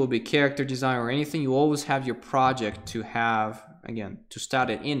thing, it will be character design or anything, you always have your project to have, again, to start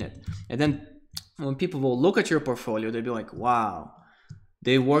it in it. And then when people will look at your portfolio, they'll be like, wow,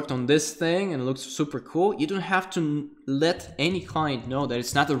 they worked on this thing and it looks super cool. You don't have to let any client know that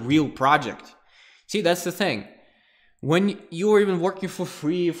it's not a real project. See, that's the thing. When you're even working for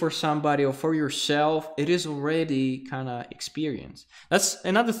free for somebody or for yourself, it is already kind of experience. That's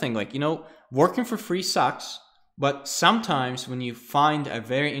another thing, like, you know, working for free sucks, but sometimes when you find a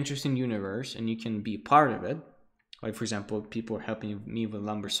very interesting universe and you can be part of it, like for example, people are helping me with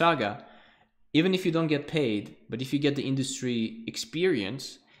Lumber Saga, even if you don't get paid, but if you get the industry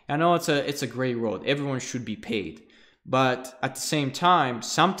experience, I know it's a gray road, everyone should be paid, but at the same time,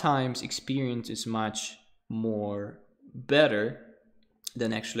 sometimes experience is much more better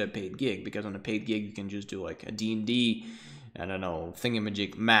than actually a paid gig, because on a paid gig you can just do like a D&D, I don't know,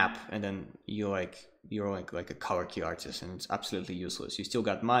 thingamajig map, and then you're like a color key artist, and it's absolutely useless. You still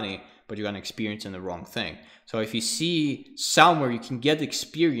got money, but you're gonna experience in the wrong thing. So if you see somewhere you can get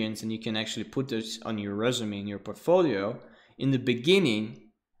experience and you can actually put this on your resume, in your portfolio in the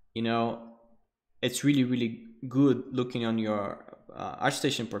beginning, you know, it's really, really good looking on your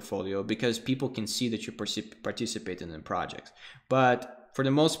ArtStation portfolio, because people can see that you participate in the projects. But for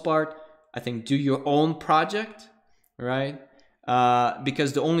the most part, I think do your own project, right?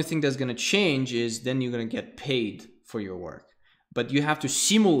 Because the only thing that's going to change is then you're going to get paid for your work. But you have to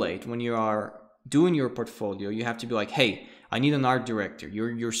simulate when you are doing your portfolio. You have to be like, hey, I need an art director.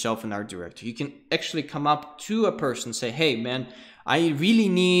 You're yourself an art director. You can actually come up to a person and say, hey, man, I really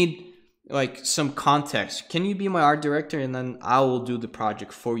need like some context. Can you be my art director? And then I will do the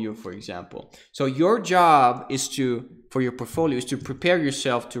project for you, for example. So your job is to, for your portfolio, is to prepare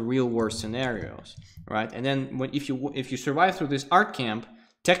yourself to real world scenarios, right? And then if you survive through this art camp,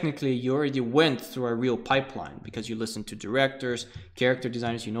 technically you already went through a real pipeline because you listened to directors, character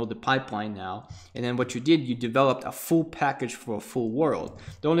designers, you know the pipeline now. And then what you did, you developed a full package for a full world.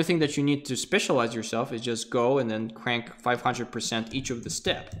 The only thing that you need to specialize yourself is just go and then crank 500% each of the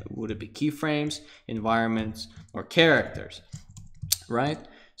steps. Would it be keyframes, environments, or characters, right?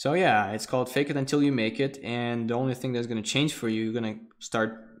 So yeah, it's called fake it until you make it. And the only thing that's going to change for you, you're going to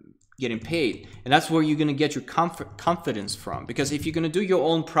start getting paid. And that's where you're going to get your confidence from. Because if you're going to do your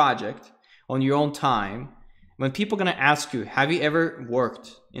own project on your own time, when people are going to ask you, have you ever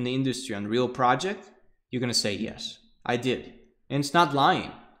worked in the industry on a real project? You're going to say, yes, I did. And it's not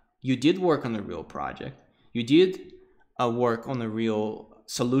lying. You did work on a real project. You did work on the real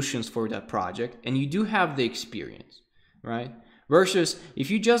solutions for that project. And you do have the experience, right? Versus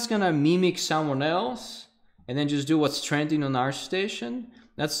if you're just going to mimic someone else and then just do what's trending on ArtStation,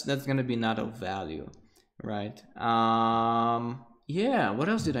 that's going to be not of value, right? Yeah, what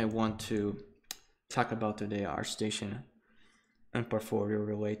else did I want to talk about today? ArtStation and portfolio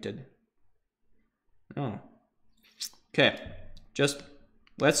related. Oh, okay. Just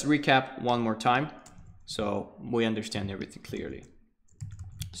let's recap one more time so we understand everything clearly.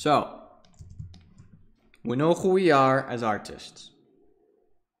 So we know who we are as artists.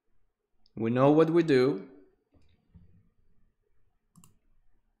 We know what we do.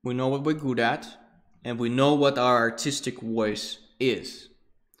 We know what we're good at, and we know what our artistic voice is.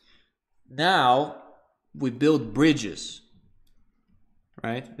 Now, we build bridges,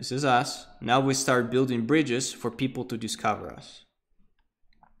 right? This is us. Now we start building bridges for people to discover us.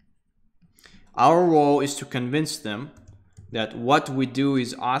 Our role is to convince them that what we do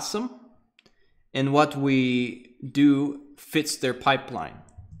is awesome, and what we do fits their pipeline.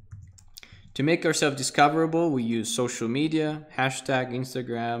 To make ourselves discoverable, we use social media, hashtag,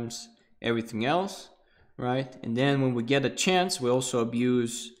 Instagrams, everything else, right? And then when we get a chance, we also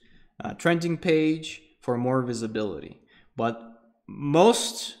abuse a trending page for more visibility. But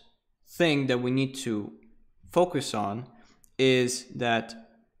most thing that we need to focus on is that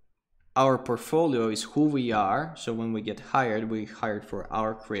our portfolio is who we are. So when we get hired, we hired for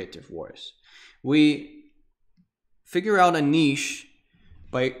our creative voice. We figure out a niche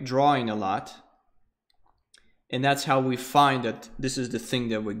by drawing a lot. And that's how we find that this is the thing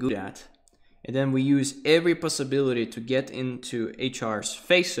that we're good at. And then we use every possibility to get into HR's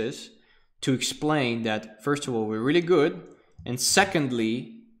faces to explain that, first of all, we're really good. And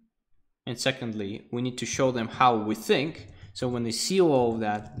secondly, we need to show them how we think. So when they see all of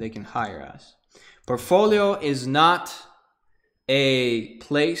that, they can hire us. Portfolio is not a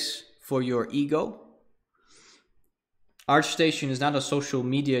place for your ego. ArtStation is not a social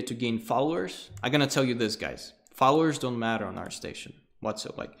media to gain followers. I'm gonna tell you this, guys. Followers don't matter on ArtStation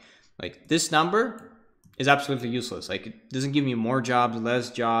whatsoever. Like this number is absolutely useless. Like it doesn't give me more jobs,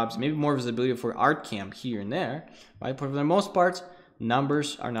 less jobs, maybe more visibility for art camp here and there, right? But for the most part,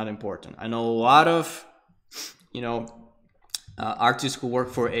 numbers are not important. I know a lot of, artists who work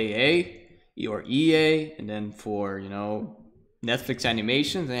for AA or EA, and then for, Netflix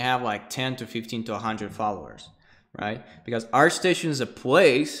animations, they have like 10 to 15 to 100 followers. Right? Because ArtStation is a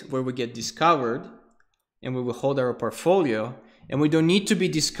place where we get discovered and we will hold our portfolio, and we don't need to be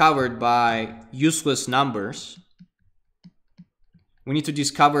discovered by useless numbers. We need to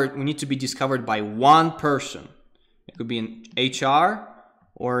be discovered by one person. It could be an HR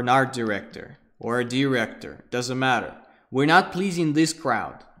or an art director or a director. Doesn't matter. We're not pleasing this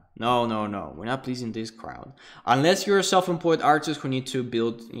crowd. No. We're not pleasing this crowd. Unless you're a self-employed artist who need to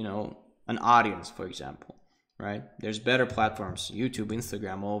build, an audience, for example. Right? There's better platforms, YouTube,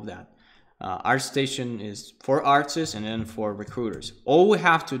 Instagram, all of that. ArtStation is for artists and then for recruiters. All we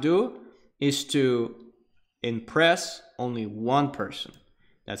have to do is to impress only one person.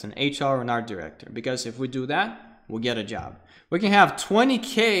 That's an HR or an art director. Because if we do that, we'll get a job. We can have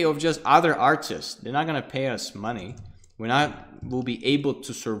 20K of just other artists. They're not going to pay us money. We'll be able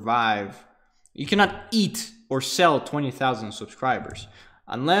to survive. You cannot eat or sell 20,000 subscribers.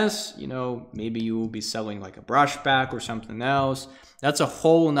 Unless, maybe you will be selling like a brush pack or something else. That's a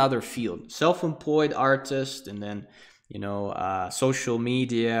whole nother field. Self-employed artist, and then, social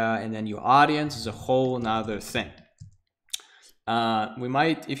media, and then your audience is a whole nother thing. We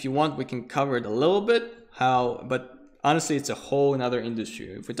might, if you want, we can cover it a little bit, but honestly, it's a whole another industry.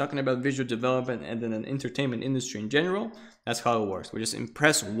 If we're talking about visual development and then an entertainment industry in general, that's how it works. We just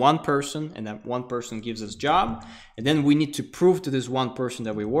impress one person, and that one person gives us a job, and then we need to prove to this one person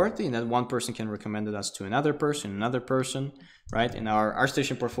that we're worthy, and that one person can recommend us to another person, right? And our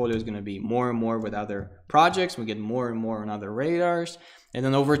ArtStation portfolio is going to be more and more with other projects. We get more and more on other radars, and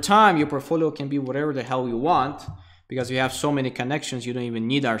then over time, your portfolio can be whatever the hell you want, because you have so many connections, you don't even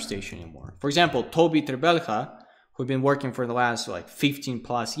need ArtStation anymore. For example, Toby Trebelja, who's been working for the last 15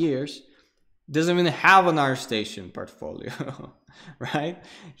 plus years, doesn't even have an ArtStation portfolio, right?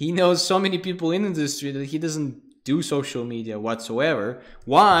 He knows so many people in the industry that he doesn't do social media whatsoever.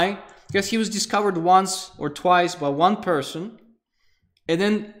 Why? Because he was discovered once or twice by one person, and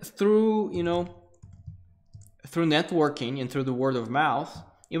then through networking and through the word of mouth,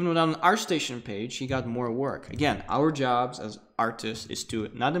 even without an ArtStation page, he got more work. Again, our jobs as artists is to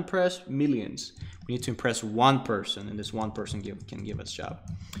not impress millions. We need to impress one person, and this one person can give us a job.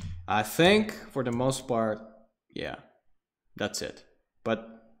 I think for the most part, yeah, that's it. But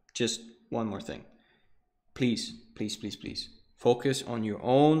just one more thing. Please, please, please, please focus on your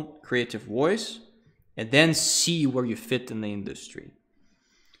own creative voice, and then see where you fit in the industry.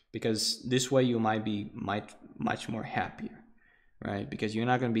 Because this way you might be much more happier. Right? Because you're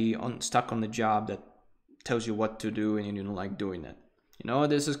not going to be stuck on the job that tells you what to do and you don't like doing it.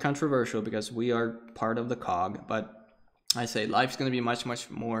 This is controversial because we are part of the cog, but I say life's going to be much,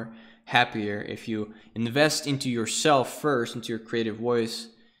 much more happier if you invest into yourself first, into your creative voice,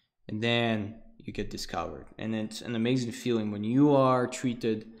 and then you get discovered. And it's an amazing feeling when you are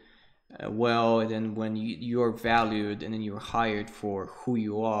treated well, and then when you're valued, and then you're hired for who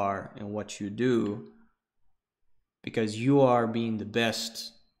you are and what you do, because you are being the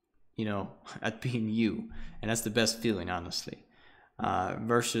best, at being you. And that's the best feeling, honestly.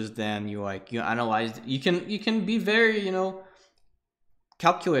 Versus then you analyze, you can be very,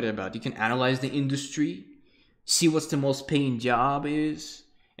 calculated about it. You can analyze the industry, see what's the most paying job is,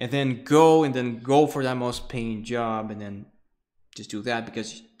 and then go for that most paying job, and then just do that,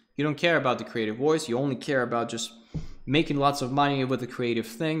 because you don't care about the creative voice. You only care about just making lots of money with the creative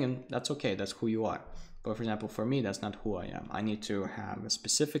thing, and that's okay. That's who you are. But for example, for me, that's not who I am. I need to have a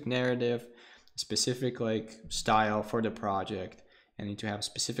specific narrative, a specific style for the project. I need to have a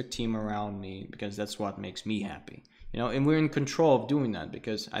specific team around me, because that's what makes me happy. And we're in control of doing that,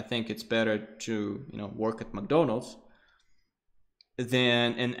 because I think it's better to, work at McDonald's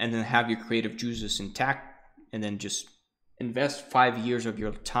than and then have your creative juices intact, and then just invest 5 years of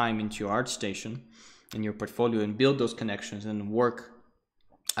your time into your ArtStation and your portfolio and build those connections and work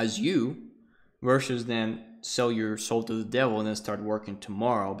as you, versus then sell your soul to the devil and then start working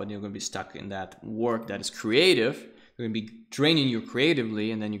tomorrow, but you're going to be stuck in that work that is creative. You're going to be draining you creatively,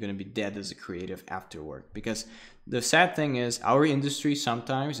 and then you're going to be dead as a creative afterward. Because the sad thing is, our industry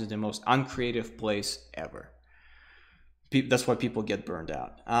sometimes is the most uncreative place ever. That's why people get burned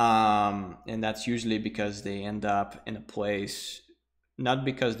out. And that's usually because they end up in a place, not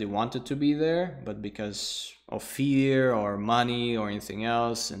because they wanted to be there, but because of fear or money or anything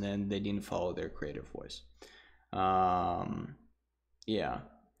else, and then they didn't follow their creative voice. Yeah,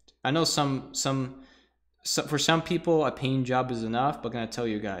 I know for some people a paying job is enough, but I'm gonna tell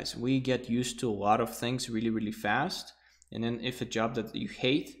you guys, we get used to a lot of things really, really fast, and then if a job that you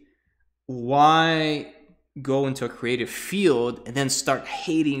hate, why go into a creative field and then start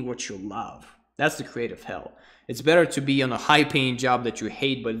hating what you love? That's the creative hell. It's better to be on a high-paying job that you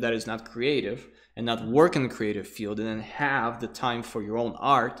hate, but that is not creative, and not work in the creative field, and then have the time for your own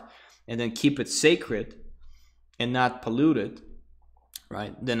art, and then keep it sacred and not pollute it,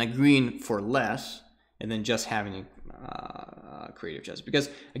 right? Then agreeing for less, and then just having a creative job. Because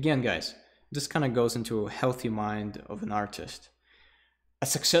again, guys, this kind of goes into a healthy mind of an artist. A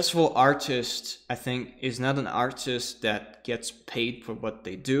successful artist, I think, is not an artist that gets paid for what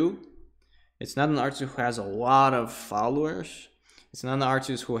they do. It's not an artist who has a lot of followers. It's not an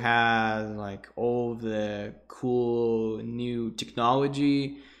artist who has all the cool new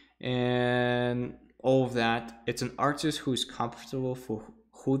technology and all of that. It's an artist who is comfortable for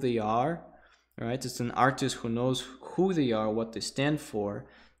who they are, right? It's an artist who knows who they are, what they stand for,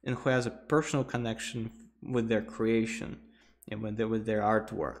 and who has a personal connection with their creation and with their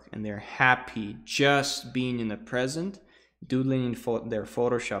artwork. And they're happy just being in the present, doodling in their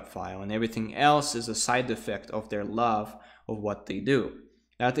Photoshop file, and everything else is a side effect of their love of what they do.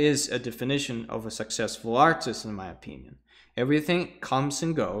 That is a definition of a successful artist, in my opinion. Everything comes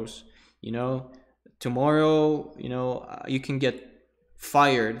and goes. tomorrow, you know, you can get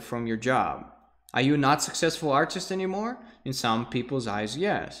fired from your job. Are you not successful artist anymore? In some people's eyes,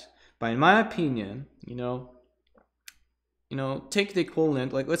 yes. But in my opinion, you know, take the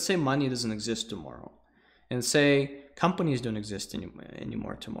equivalent, like let's say money doesn't exist tomorrow, and say companies don't exist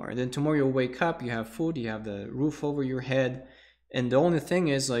anymore tomorrow. And then tomorrow you'll wake up, you have food, you have the roof over your head, and the only thing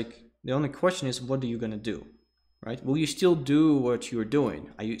is, like, the only question is, what are you gonna do, right? Will you still do what you're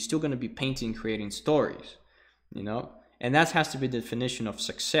doing? Are you still gonna be painting, creating stories, you know? And that has to be the definition of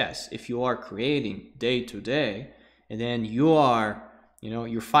success. If you are creating day to day, and then you are, you know,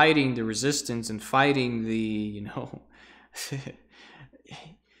 you're fighting the resistance and fighting the, you know,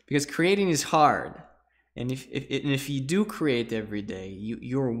 because creating is hard. And if you do create every day,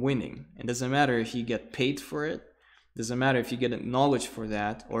 you're winning. It doesn't matter if you get paid for it. It doesn't matter if you get acknowledged for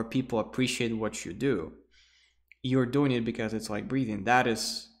that or people appreciate what you do. You're doing it because it's like breathing. That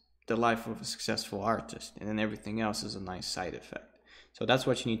is the life of a successful artist, and then everything else is a nice side effect. So that's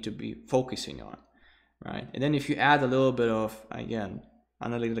what you need to be focusing on, right? And then if you add a little bit of, again,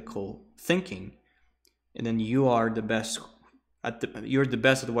 analytical thinking, and then you are the best you're the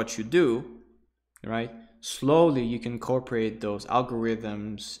best at what you do, right? Slowly you can incorporate those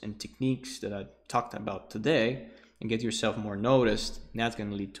algorithms and techniques that I talked about today and get yourself more noticed. And that's going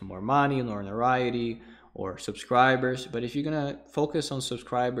to lead to more money, more notoriety, or subscribers. But if you're gonna focus on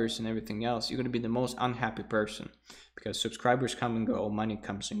subscribers and everything else, you're gonna be the most unhappy person, because subscribers come and go, money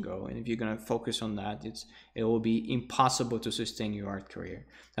comes and go, and if you're gonna focus on that, it will be impossible to sustain your art career.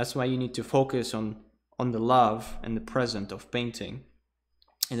 That's why you need to focus on the love and the present of painting,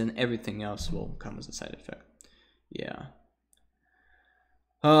 and then everything else will come as a side effect. Yeah.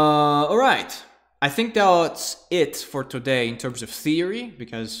 All right. I think that's it for today in terms of theory,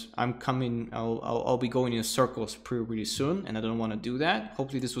 because I'll be going in circles pretty soon, and I don't want to do that.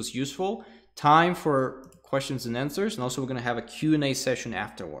 Hopefully this was useful. Time for questions and answers, and also we're going to have a Q&A session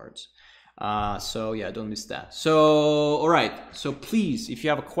afterwards. So yeah, don't miss that. So, all right. So please, if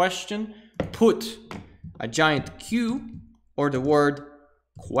you have a question, put a giant Q or the word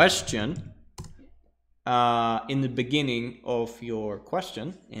question in the beginning of your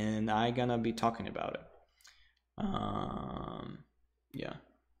question, and I'm gonna be talking about it. Yeah.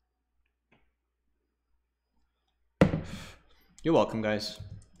 You're welcome, guys.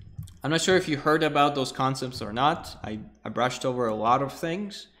 I'm not sure if you heard about those concepts or not. I brushed over a lot of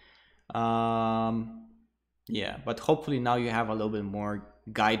things. Yeah, but hopefully now you have a little bit more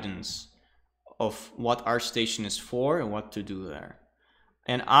guidance of what ArtStation is for and what to do there.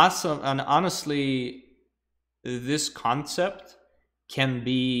 And awesome, and honestly, this concept can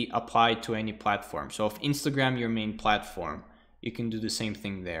be applied to any platform. So if Instagram your main platform, you can do the same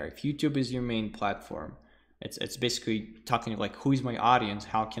thing there. If YouTube is your main platform, it's basically talking like, who is my audience?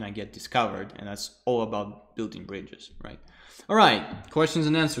 How can I get discovered? And that's all about building bridges, right? All right, questions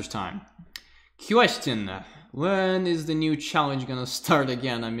and answers time. Question: when is the new challenge gonna start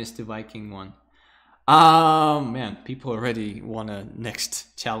again? I missed the Viking one. Man, people already want a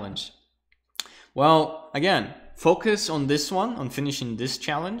next challenge. Well, again, focus on this one, on finishing this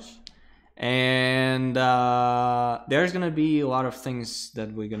challenge. And there's going to be a lot of things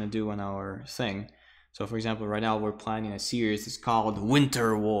that we're going to do on our thing. So, for example, right now we're planning a series. It's called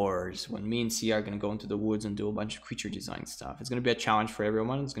Winter Wars, when me and Sia are going to go into the woods and do a bunch of creature design stuff. It's going to be a challenge for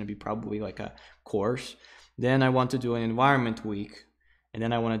everyone. It's going to be probably like a course. Then I want to do an environment week. And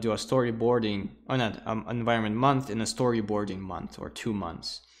then I want to do a storyboarding, or not, environment month and a storyboarding month, or 2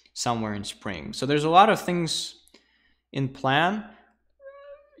 months, somewhere in spring. So there's a lot of things in plan.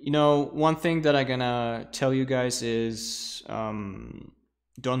 You know, one thing that I'm gonna tell you guys is don't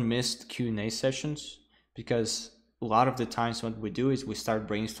miss the Q&A sessions, because a lot of the times what we do is we start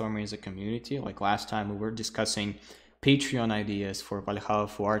brainstorming as a community. Like last time we were discussing Patreon ideas for Valhalla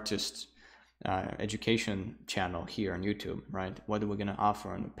for Artists education channel here on YouTube, right? What are we gonna offer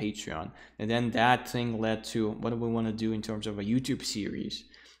on Patreon? And then that thing led to what do we want to do in terms of a YouTube series?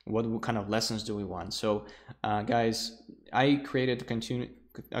 What kind of lessons do we want? So guys, I created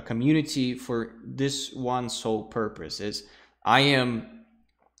a community for this one sole purpose. Is I am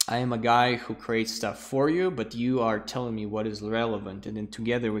a guy who creates stuff for you, but you are telling me what is relevant, and then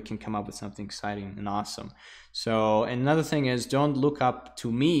together we can come up with something exciting and awesome. So, and another thing is, don't look up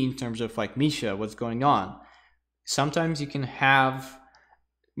to me in terms of like, Misha, what's going on? Sometimes you can have,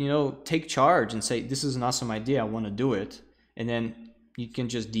 you know, take charge and say, this is an awesome idea, I want to do it. And then you can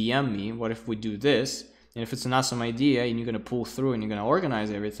just DM me, what if we do this? And if it's an awesome idea and you're going to pull through and you're going to organize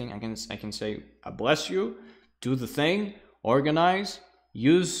everything, I can say, I bless you, do the thing, organize,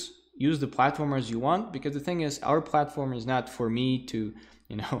 use use the platform as you want, because the thing is, our platform is not for me to,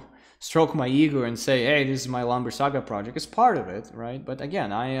 you know, stroke my ego and say, hey, this is my Lumber Saga project. It's part of it, right? But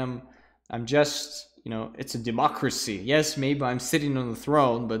again, I'm just, you know, it's a democracy. Yes, maybe I'm sitting on the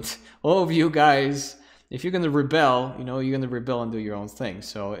throne, but all of you guys, if you're gonna rebel, you know, you're gonna rebel and do your own thing.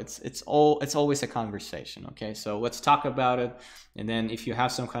 So it's always a conversation. Okay, so let's talk about it, and then if you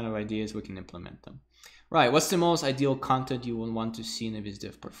have some kind of ideas, we can implement them. Right, what's the most ideal content you would want to see in a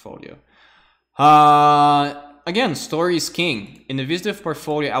VizDev portfolio? Again, story is king. In the VizDev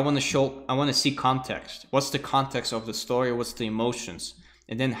portfolio, I want to see context. What's the context of the story? What's the emotions?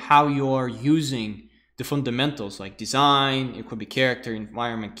 And then how you are using the fundamentals like design, it could be character,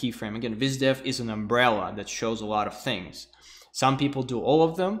 environment, keyframe. Again, VizDev is an umbrella that shows a lot of things. Some people do all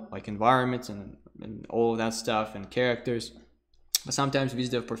of them, like environments and all of that stuff and characters. But sometimes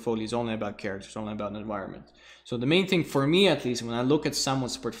VizDev portfolio is only about characters, only about environment. So the main thing for me, at least, when I look at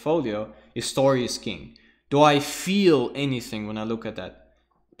someone's portfolio, is story is king. Do I feel anything when I look at that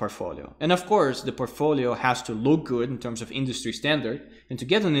portfolio? And of course, the portfolio has to look good in terms of industry standard. And to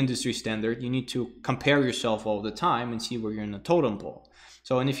get an industry standard, you need to compare yourself all the time and see where you're in the totem pole.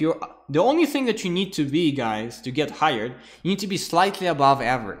 So, and if you're, the only thing that you need to be, guys, to get hired, you need to be slightly above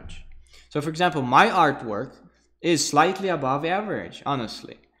average. So for example, my artwork is slightly above average,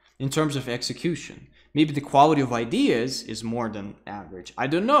 honestly, in terms of execution. Maybe the quality of ideas is more than average. I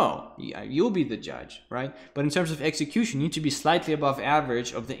don't know. You'll be the judge, right? But in terms of execution, you need to be slightly above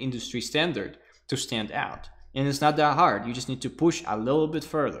average of the industry standard to stand out. And it's not that hard. You just need to push a little bit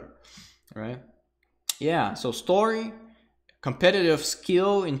further, right? Yeah, so story, competitive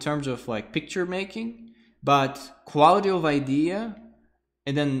skill in terms of like picture making, but quality of idea,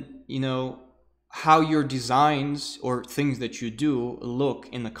 and then, you know, how your designs or things that you do look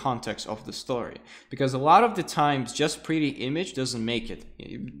in the context of the story. Because a lot of the times just pretty image doesn't make it.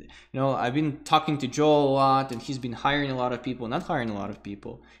 You know, I've been talking to Joel a lot, and he's been hiring a lot of people, not hiring a lot of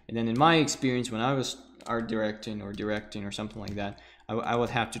people. And then in my experience, when I was art directing or something like that, I would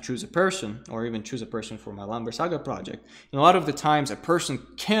have to choose a person, or even choose a person for my Lumber Saga project. And a lot of the times a person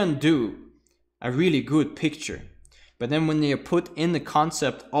can do a really good picture, but then when they are put in the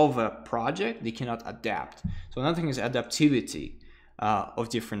concept of a project, they cannot adapt. So another thing is adaptivity of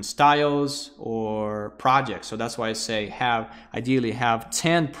different styles or projects. So that's why I say ideally have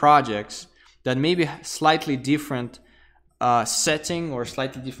 10 projects that maybe slightly different setting or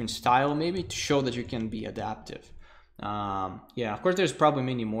slightly different style, maybe, to show that you can be adaptive. Yeah, of course there's probably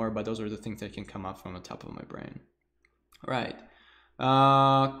many more, but those are the things that can come up from the top of my brain. All right.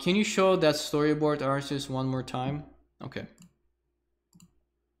 Can you show that storyboard artist one more time? Okay.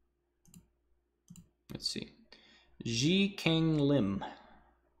 Let's see. Ji Kang Lim.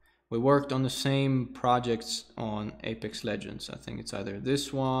 We worked on the same projects on Apex Legends. I think it's either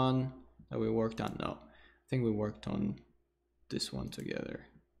this one that we worked on. No, I think we worked on this one together.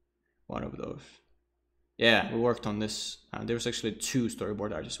 One of those. Yeah, we worked on this. There was actually 2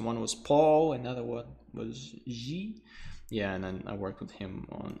 storyboard artists. One was Paul, another one was Ji. Yeah, and then I worked with him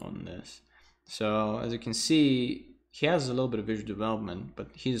on this. So as you can see, he has a little bit of visual development, but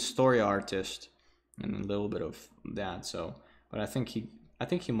he's a story artist and a little bit of that. So, but I think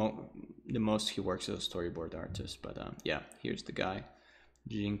the most he works as a storyboard artist. But yeah, here's the guy,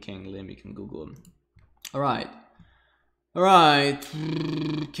 Ji Kang Lim. You can Google him. All right.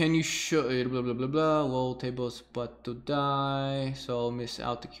 Can you show it? Blah blah blah blah. Low tables, but to die. So I'll miss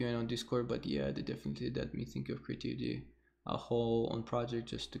out the Q&A on Discord. But yeah, they definitely did me think of creativity a whole on project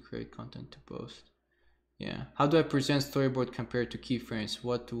just to create content to post. Yeah. How do I present storyboard compared to keyframes?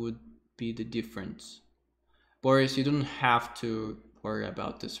 What would be the difference? Boris, you don't have to worry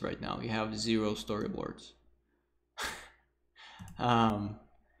about this right now. You have 0 storyboards.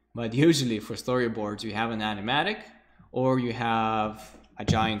 But usually for storyboards, you have an animatic or you have a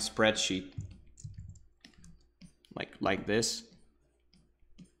giant spreadsheet like this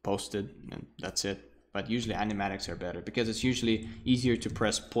posted, and that's it. But usually animatics are better because it's usually easier to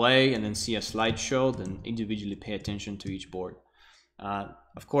press play and then see a slideshow than individually pay attention to each board.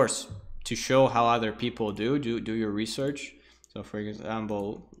 Of course, to show how other people do your research. So for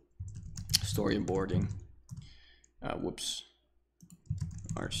example, storyboarding.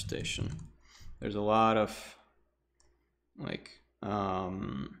 ARTSTATION. There's a lot of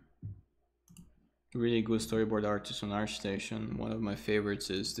really good storyboard artists on ARTSTATION. One of my favorites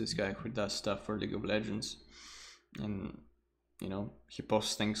is this guy who does stuff for League of Legends, and you know, he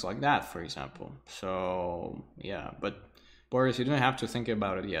posts things like that, for example. So yeah, but Boris, you don't have to think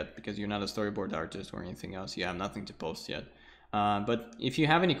about it yet because you're not a storyboard artist or anything else. You have nothing to post yet. But if you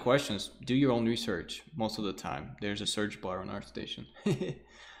have any questions, do your own research. Most of the time, there's a search bar on ARTSTATION.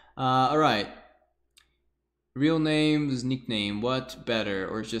 All right. Real name is nickname. What better,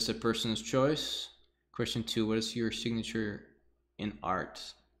 or just a person's choice? Question 2. What is your signature in art?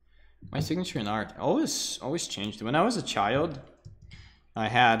 My signature in art always changed. When I was a child, I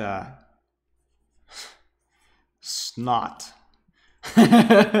had snot.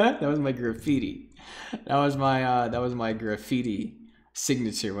 That was my graffiti. That was my graffiti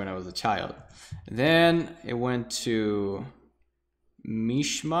signature when I was a child. Then it went to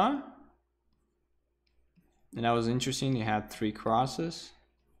Mishma, and that was interesting. It had 3 crosses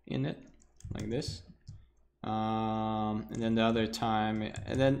in it, like this. And then the other time,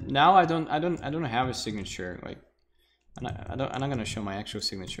 and then now I don't have a signature. Like, I'm not gonna show my actual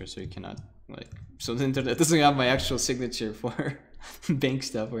signature, so you cannot like. So the internet doesn't have my actual signature for bank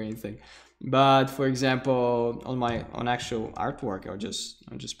stuff or anything. But for example, on actual artwork, I'll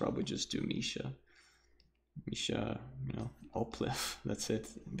just probably just do Misha, you know, Opliff. That's it.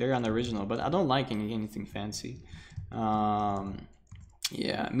 Very unoriginal, but I don't like anything fancy.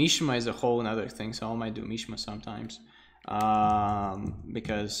 Yeah, Mishma is a whole another thing, so I might do Mishma sometimes.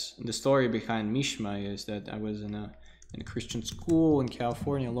 Because the story behind Mishma is that I was in a Christian school in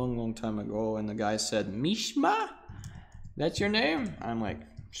California a long time ago, and the guy said, "Mishma? That's your name?" I'm like,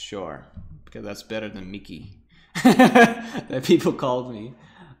 "Sure," because that's better than Mickey. That people called me.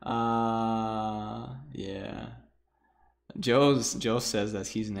 Yeah. Joe says that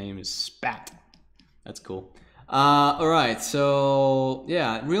his name is Spat. That's cool. All right, so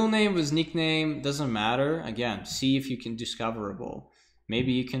yeah, real name was nickname, doesn't matter. Again, see if you can discoverable.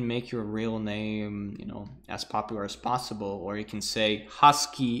 Maybe you can make your real name, you know, as popular as possible, or you can say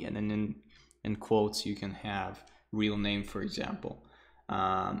Husky, and then in quotes you can have real name, for example.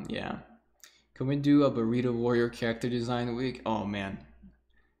 Yeah. Can we do a Burrito Warrior character design week? Oh man.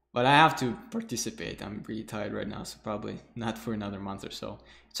 But I have to participate. I'm pretty tired right now, so probably not for another month or so.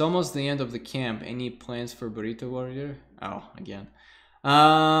 It's almost the end of the camp. Any plans for Burrito Warrior? Oh, again.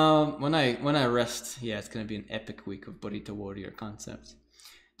 When I rest, yeah, it's gonna be an epic week of Burrito Warrior concepts.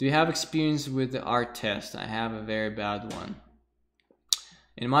 Do you have experience with the art test? I have a very bad one.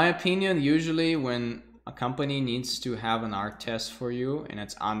 In my opinion, usually when a company needs to have an art test for you and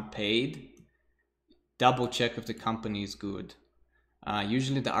it's unpaid, double check if the company is good.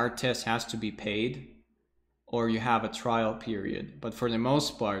 Usually the art test has to be paid, or you have a trial period. But for the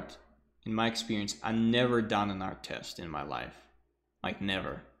most part, in my experience, I've never done an art test in my life. Like,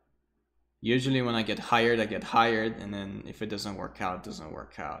 never. Usually when I get hired, and then if it doesn't work out, it doesn't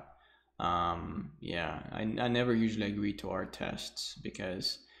work out. Yeah, I never usually agree to art tests,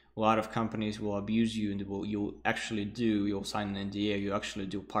 because a lot of companies will abuse you, and you'll sign an NDA, you actually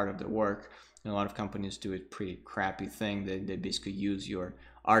do part of the work. And a lot of companies do a pretty crappy thing. They basically use your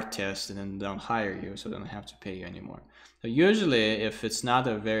art test and then don't hire you, so they don't have to pay you anymore. So usually, if it's not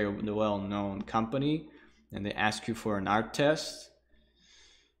a very well-known company and they ask you for an art test,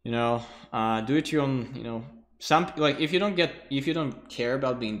 you know, do it your own. You know, if you don't care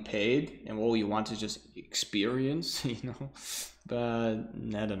about being paid and all you want is just experience, you know. But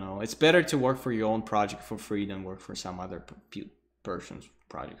I don't know. It's better to work for your own project for free than work for some other person's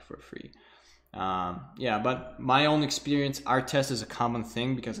project for free. Yeah, but my own experience, art test is a common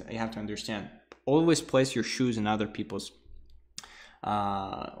thing, because you have to understand, always place your shoes in other people's,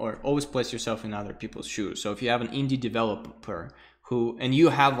 or always place yourself in other people's shoes. So if you have an indie developer and you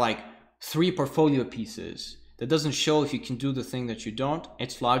have like 3 portfolio pieces that doesn't show if you can do the thing that you don't,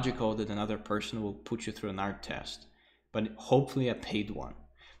 it's logical that another person will put you through an art test, but hopefully a paid one.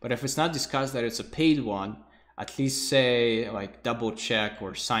 But if it's not discussed that it's a paid one, at least say, like, double check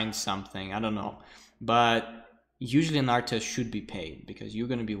or sign something. I don't know. But usually an art test should be paid, because you're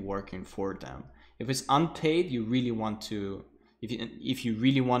going to be working for them. If it's unpaid, you really want to, if you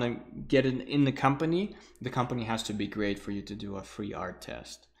really want to get it in the company has to be great for you to do a free art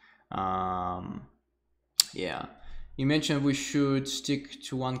test. Yeah. You mentioned we should stick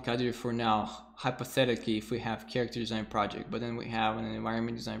to one category for now. Hypothetically, if we have character design project, but then we have an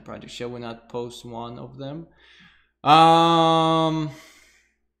environment design project, shall we not post one of them?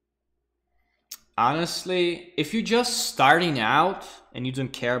 Honestly, if you're just starting out and you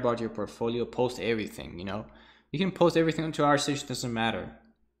don't care about your portfolio, post everything. You know, you can post everything onto ARTSTATION, doesn't matter.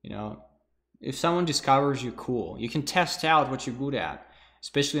 You know, if someone discovers you, cool. You can test out what you're good at,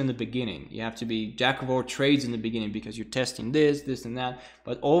 especially in the beginning. You have to be jack of all trades in the beginning, because you're testing this and that.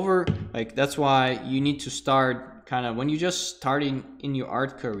 But that's why you need to start kind of when you're just starting in your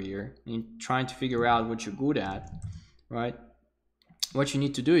art career and trying to figure out what you're good at, right? What you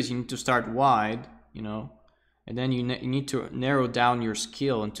need to do is you need to start wide, you know, and then you need to narrow down your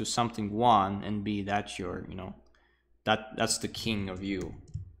skill into something one, and be that your, you know, that's the king of you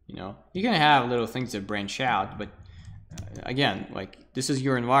You know, you can have little things that branch out, but again, like this is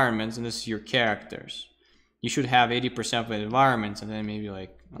your environments and this is your characters. You should have 80% of the environments and then maybe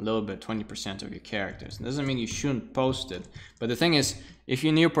like a little bit 20% of your characters. It doesn't mean you shouldn't post it, but the thing is, if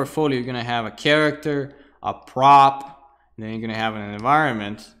in your portfolio you're gonna have a character, a prop, and then you're gonna have an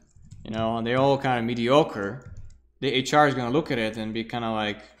environment, you know, and they're all kind of mediocre, the HR is gonna look at it and be kind of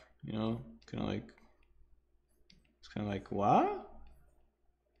like, you know, kind of like what?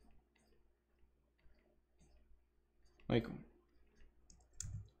 Like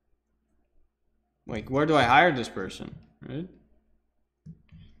where do I hire this person, right?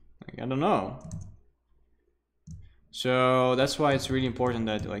 Like, I don't know. So that's why it's really important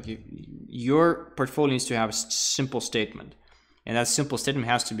that like your portfolio needs to have a simple statement, and that simple statement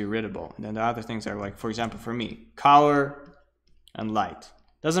has to be readable. And then the other things are like, for example, for me, color and light.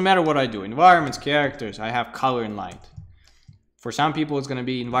 Doesn't matter what I do, environments, characters, I have color and light. For some people, it's going to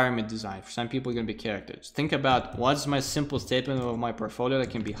be environment design. For some people, it's going to be characters. Think about what's my simple statement of my portfolio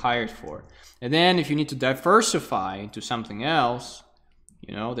that can be hired for. And then if you need to diversify into something else,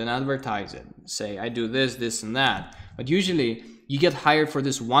 you know, then advertise it. Say, I do this, this, and that. But usually, you get hired for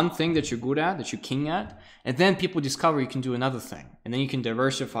this one thing that you're good at, that you're king at, and then people discover you can do another thing. And then you can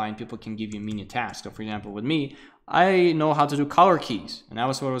diversify and people can give you mini tasks. So for example, with me, I know how to do color keys. And that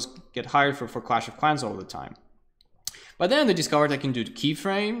was what I was get hired for Clash of Clans all the time. But then they discovered I can do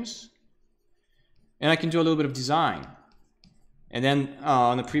keyframes, and I can do a little bit of design. And then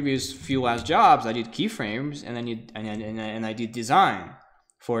on the previous few last jobs, I did keyframes, and I did design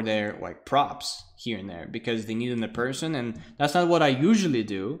for their like props here and there because they needed a person, and that's not what I usually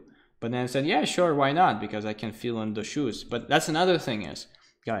do. But then I said, yeah, sure, why not? Because I can fill in the shoes. But that's another thing is,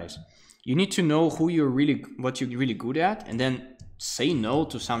 guys, you need to know what you're really good at, and then say no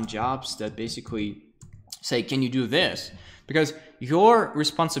to some jobs that basically say, can you do this? Because your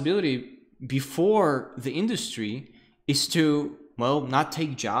responsibility before the industry is to, well, not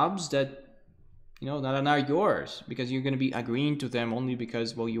take jobs that, you know, that are not yours, because you're going to be agreeing to them only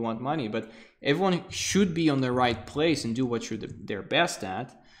because, well, you want money. But everyone should be on the right place and do what they're best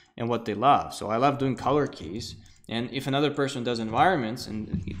at and what they love. So I love doing color keys. And if another person does environments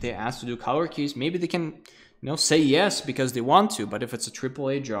and they ask to do color keys, maybe they can, you know, say yes because they want to. But if it's a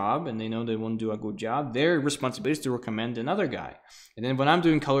AAA job and they know they won't do a good job, their responsibility is to recommend another guy. And then when I'm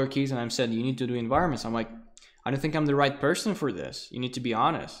doing color keys and I'm said, you need to do environments, I'm like, I don't think I'm the right person for this. You need to be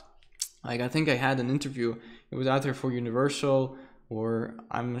honest. Like, I think I had an interview. It was either for Universal or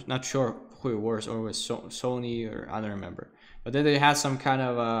I'm not sure who it was, or it was Sony, or I don't remember. But then they had some kind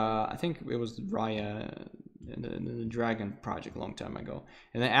of, I think it was Raya, the Dragon project a long time ago.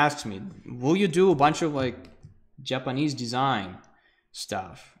 And they asked me, will you do a bunch of like Japanese design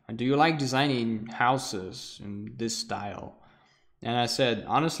stuff? And do you like designing houses in this style? And I said,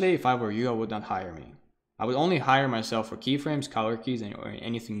 honestly, if I were you, I would not hire me. I would only hire myself for keyframes, color keys, or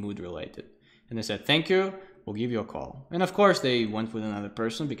anything mood related. And they said, thank you, we'll give you a call. And of course they went with another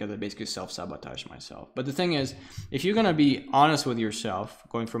person because I basically self-sabotaged myself. But the thing is, if you're gonna be honest with yourself,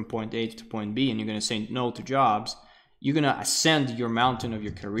 going from point A to point B, and you're gonna say no to jobs, you're gonna ascend your mountain of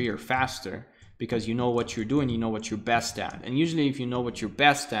your career faster because you know what you're doing, you know what you're best at. And usually if you know what you're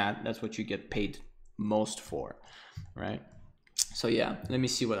best at, that's what you get paid most for, right? So yeah, let me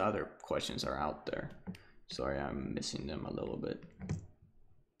see what other questions are out there. Sorry, I'm missing them a little bit.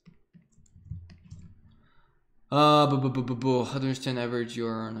 How to understand average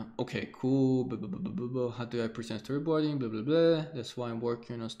you're on? Okay, cool. How do I present storyboarding? Blah blah blah. That's why I'm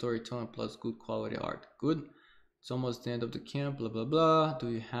working on storytelling plus good quality art. Good. It's almost the end of the camp. Blah blah blah. Do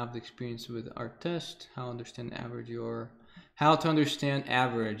you have the experience with art test? How to understand average you're? How to understand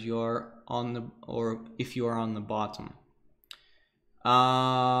average you're on the, or if you are on the bottom?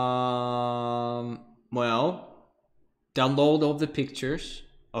 Well, download all the pictures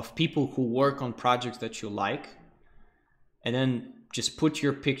of people who work on projects that you like, and then just put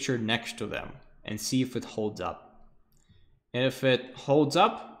your picture next to them and see if it holds up. And if it holds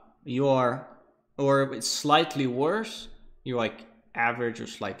up, you are, or if it's slightly worse, you're like average or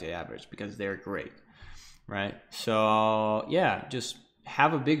slightly average because they're great, right? So yeah, just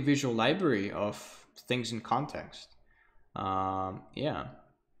have a big visual library of things in context. Yeah.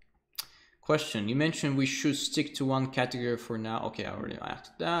 Question, you mentioned we should stick to one category for now. Okay, I already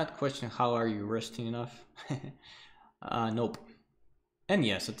asked that. Question, how are you resting enough? Nope. And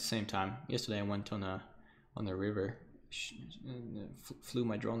yes, at the same time. Yesterday I went on a river, flew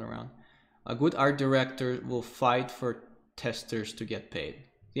my drone around. A good art director will fight for testers to get paid.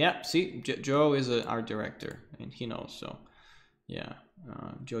 Yeah, see, Joe is an art director and he knows. So yeah,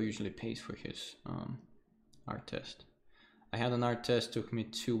 Joe usually pays for his art test. I had an art test, took me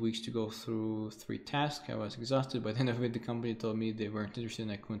 2 weeks to go through 3 tasks. I was exhausted. By the end of it, the company told me they weren't interested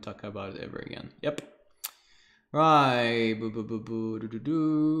and I couldn't talk about it ever again. Yep. Right. Boo, boo, boo, boo, doo, doo,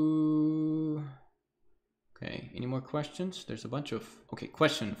 doo. Okay, any more questions? There's a bunch of... Okay,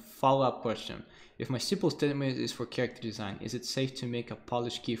 question, follow-up question. If my simple statement is for character design, is it safe to make a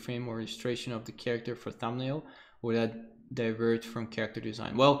polished keyframe or illustration of the character for thumbnail? Or would that divert from character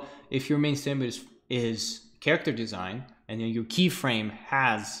design? Well, if your main statement is character design, and then your keyframe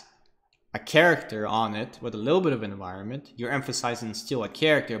has a character on it with a little bit of environment, you're emphasizing still a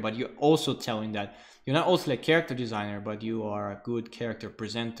character, but you're also telling that you're not also a character designer, but you are a good character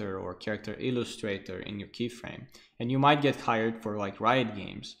presenter or character illustrator in your keyframe. And you might get hired for like Riot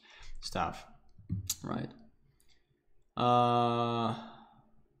Games stuff, right? All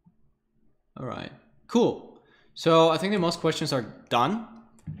right, cool. So I think the most questions are done.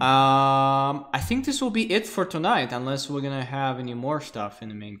 I think this will be it for tonight, unless we're gonna have any more stuff in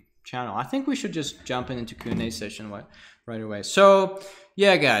the main channel. I think we should just jump into Q&A session right away. So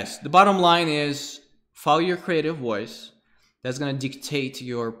yeah, guys, the bottom line is follow your creative voice. That's gonna dictate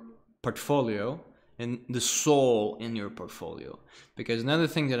your portfolio and the soul in your portfolio. Because another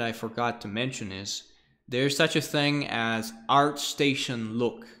thing that I forgot to mention is there's such a thing as ARTSTATION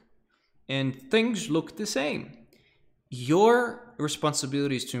look, and things look the same. Your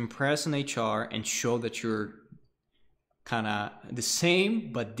responsibility is to impress an HR and show that you're kind of the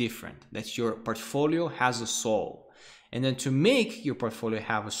same but different, that your portfolio has a soul. And then to make your portfolio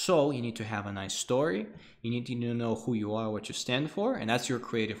have a soul, you need to have a nice story. You need to know who you are, what you stand for, and that's your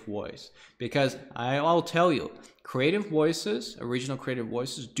creative voice. Because I'll tell you, creative voices, original creative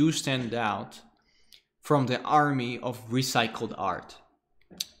voices, do stand out from the army of recycled art.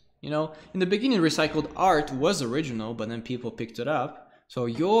 You know, in the beginning, recycled art was original, but then people picked it up. So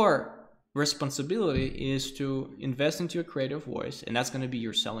your responsibility is to invest into your creative voice, and that's going to be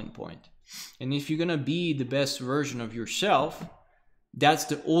your selling point. And if you're going to be the best version of yourself, that's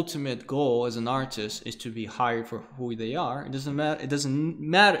the ultimate goal as an artist, is to be hired for who they are. It doesn't matter. It doesn't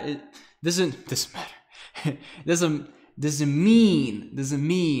matter. It doesn't matter. It doesn't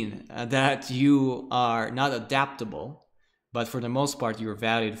mean that you are not adaptable, but for the most part, you're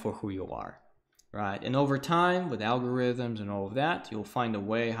valued for who you are, right? And over time, with algorithms and all of that, you'll find a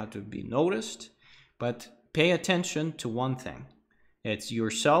way how to be noticed. But pay attention to one thing. It's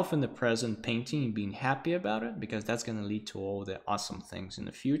yourself in the present painting and being happy about it, because that's going to lead to all the awesome things in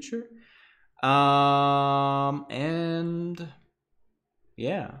the future. And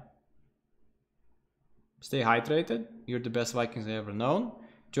yeah, stay hydrated. You're the best Vikings I've ever known.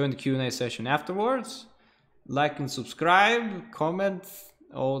 Join the Q&A session afterwards. Like and subscribe, comment,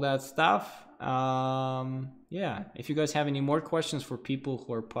 all that stuff. Yeah, if you guys have any more questions for people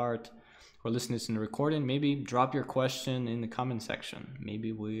who are listening to the recording, maybe drop your question in the comment section.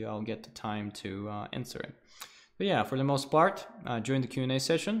 Maybe I'll get the time to answer it. But yeah, for the most part, join the Q&A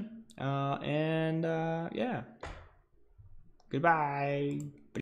session. Yeah, goodbye.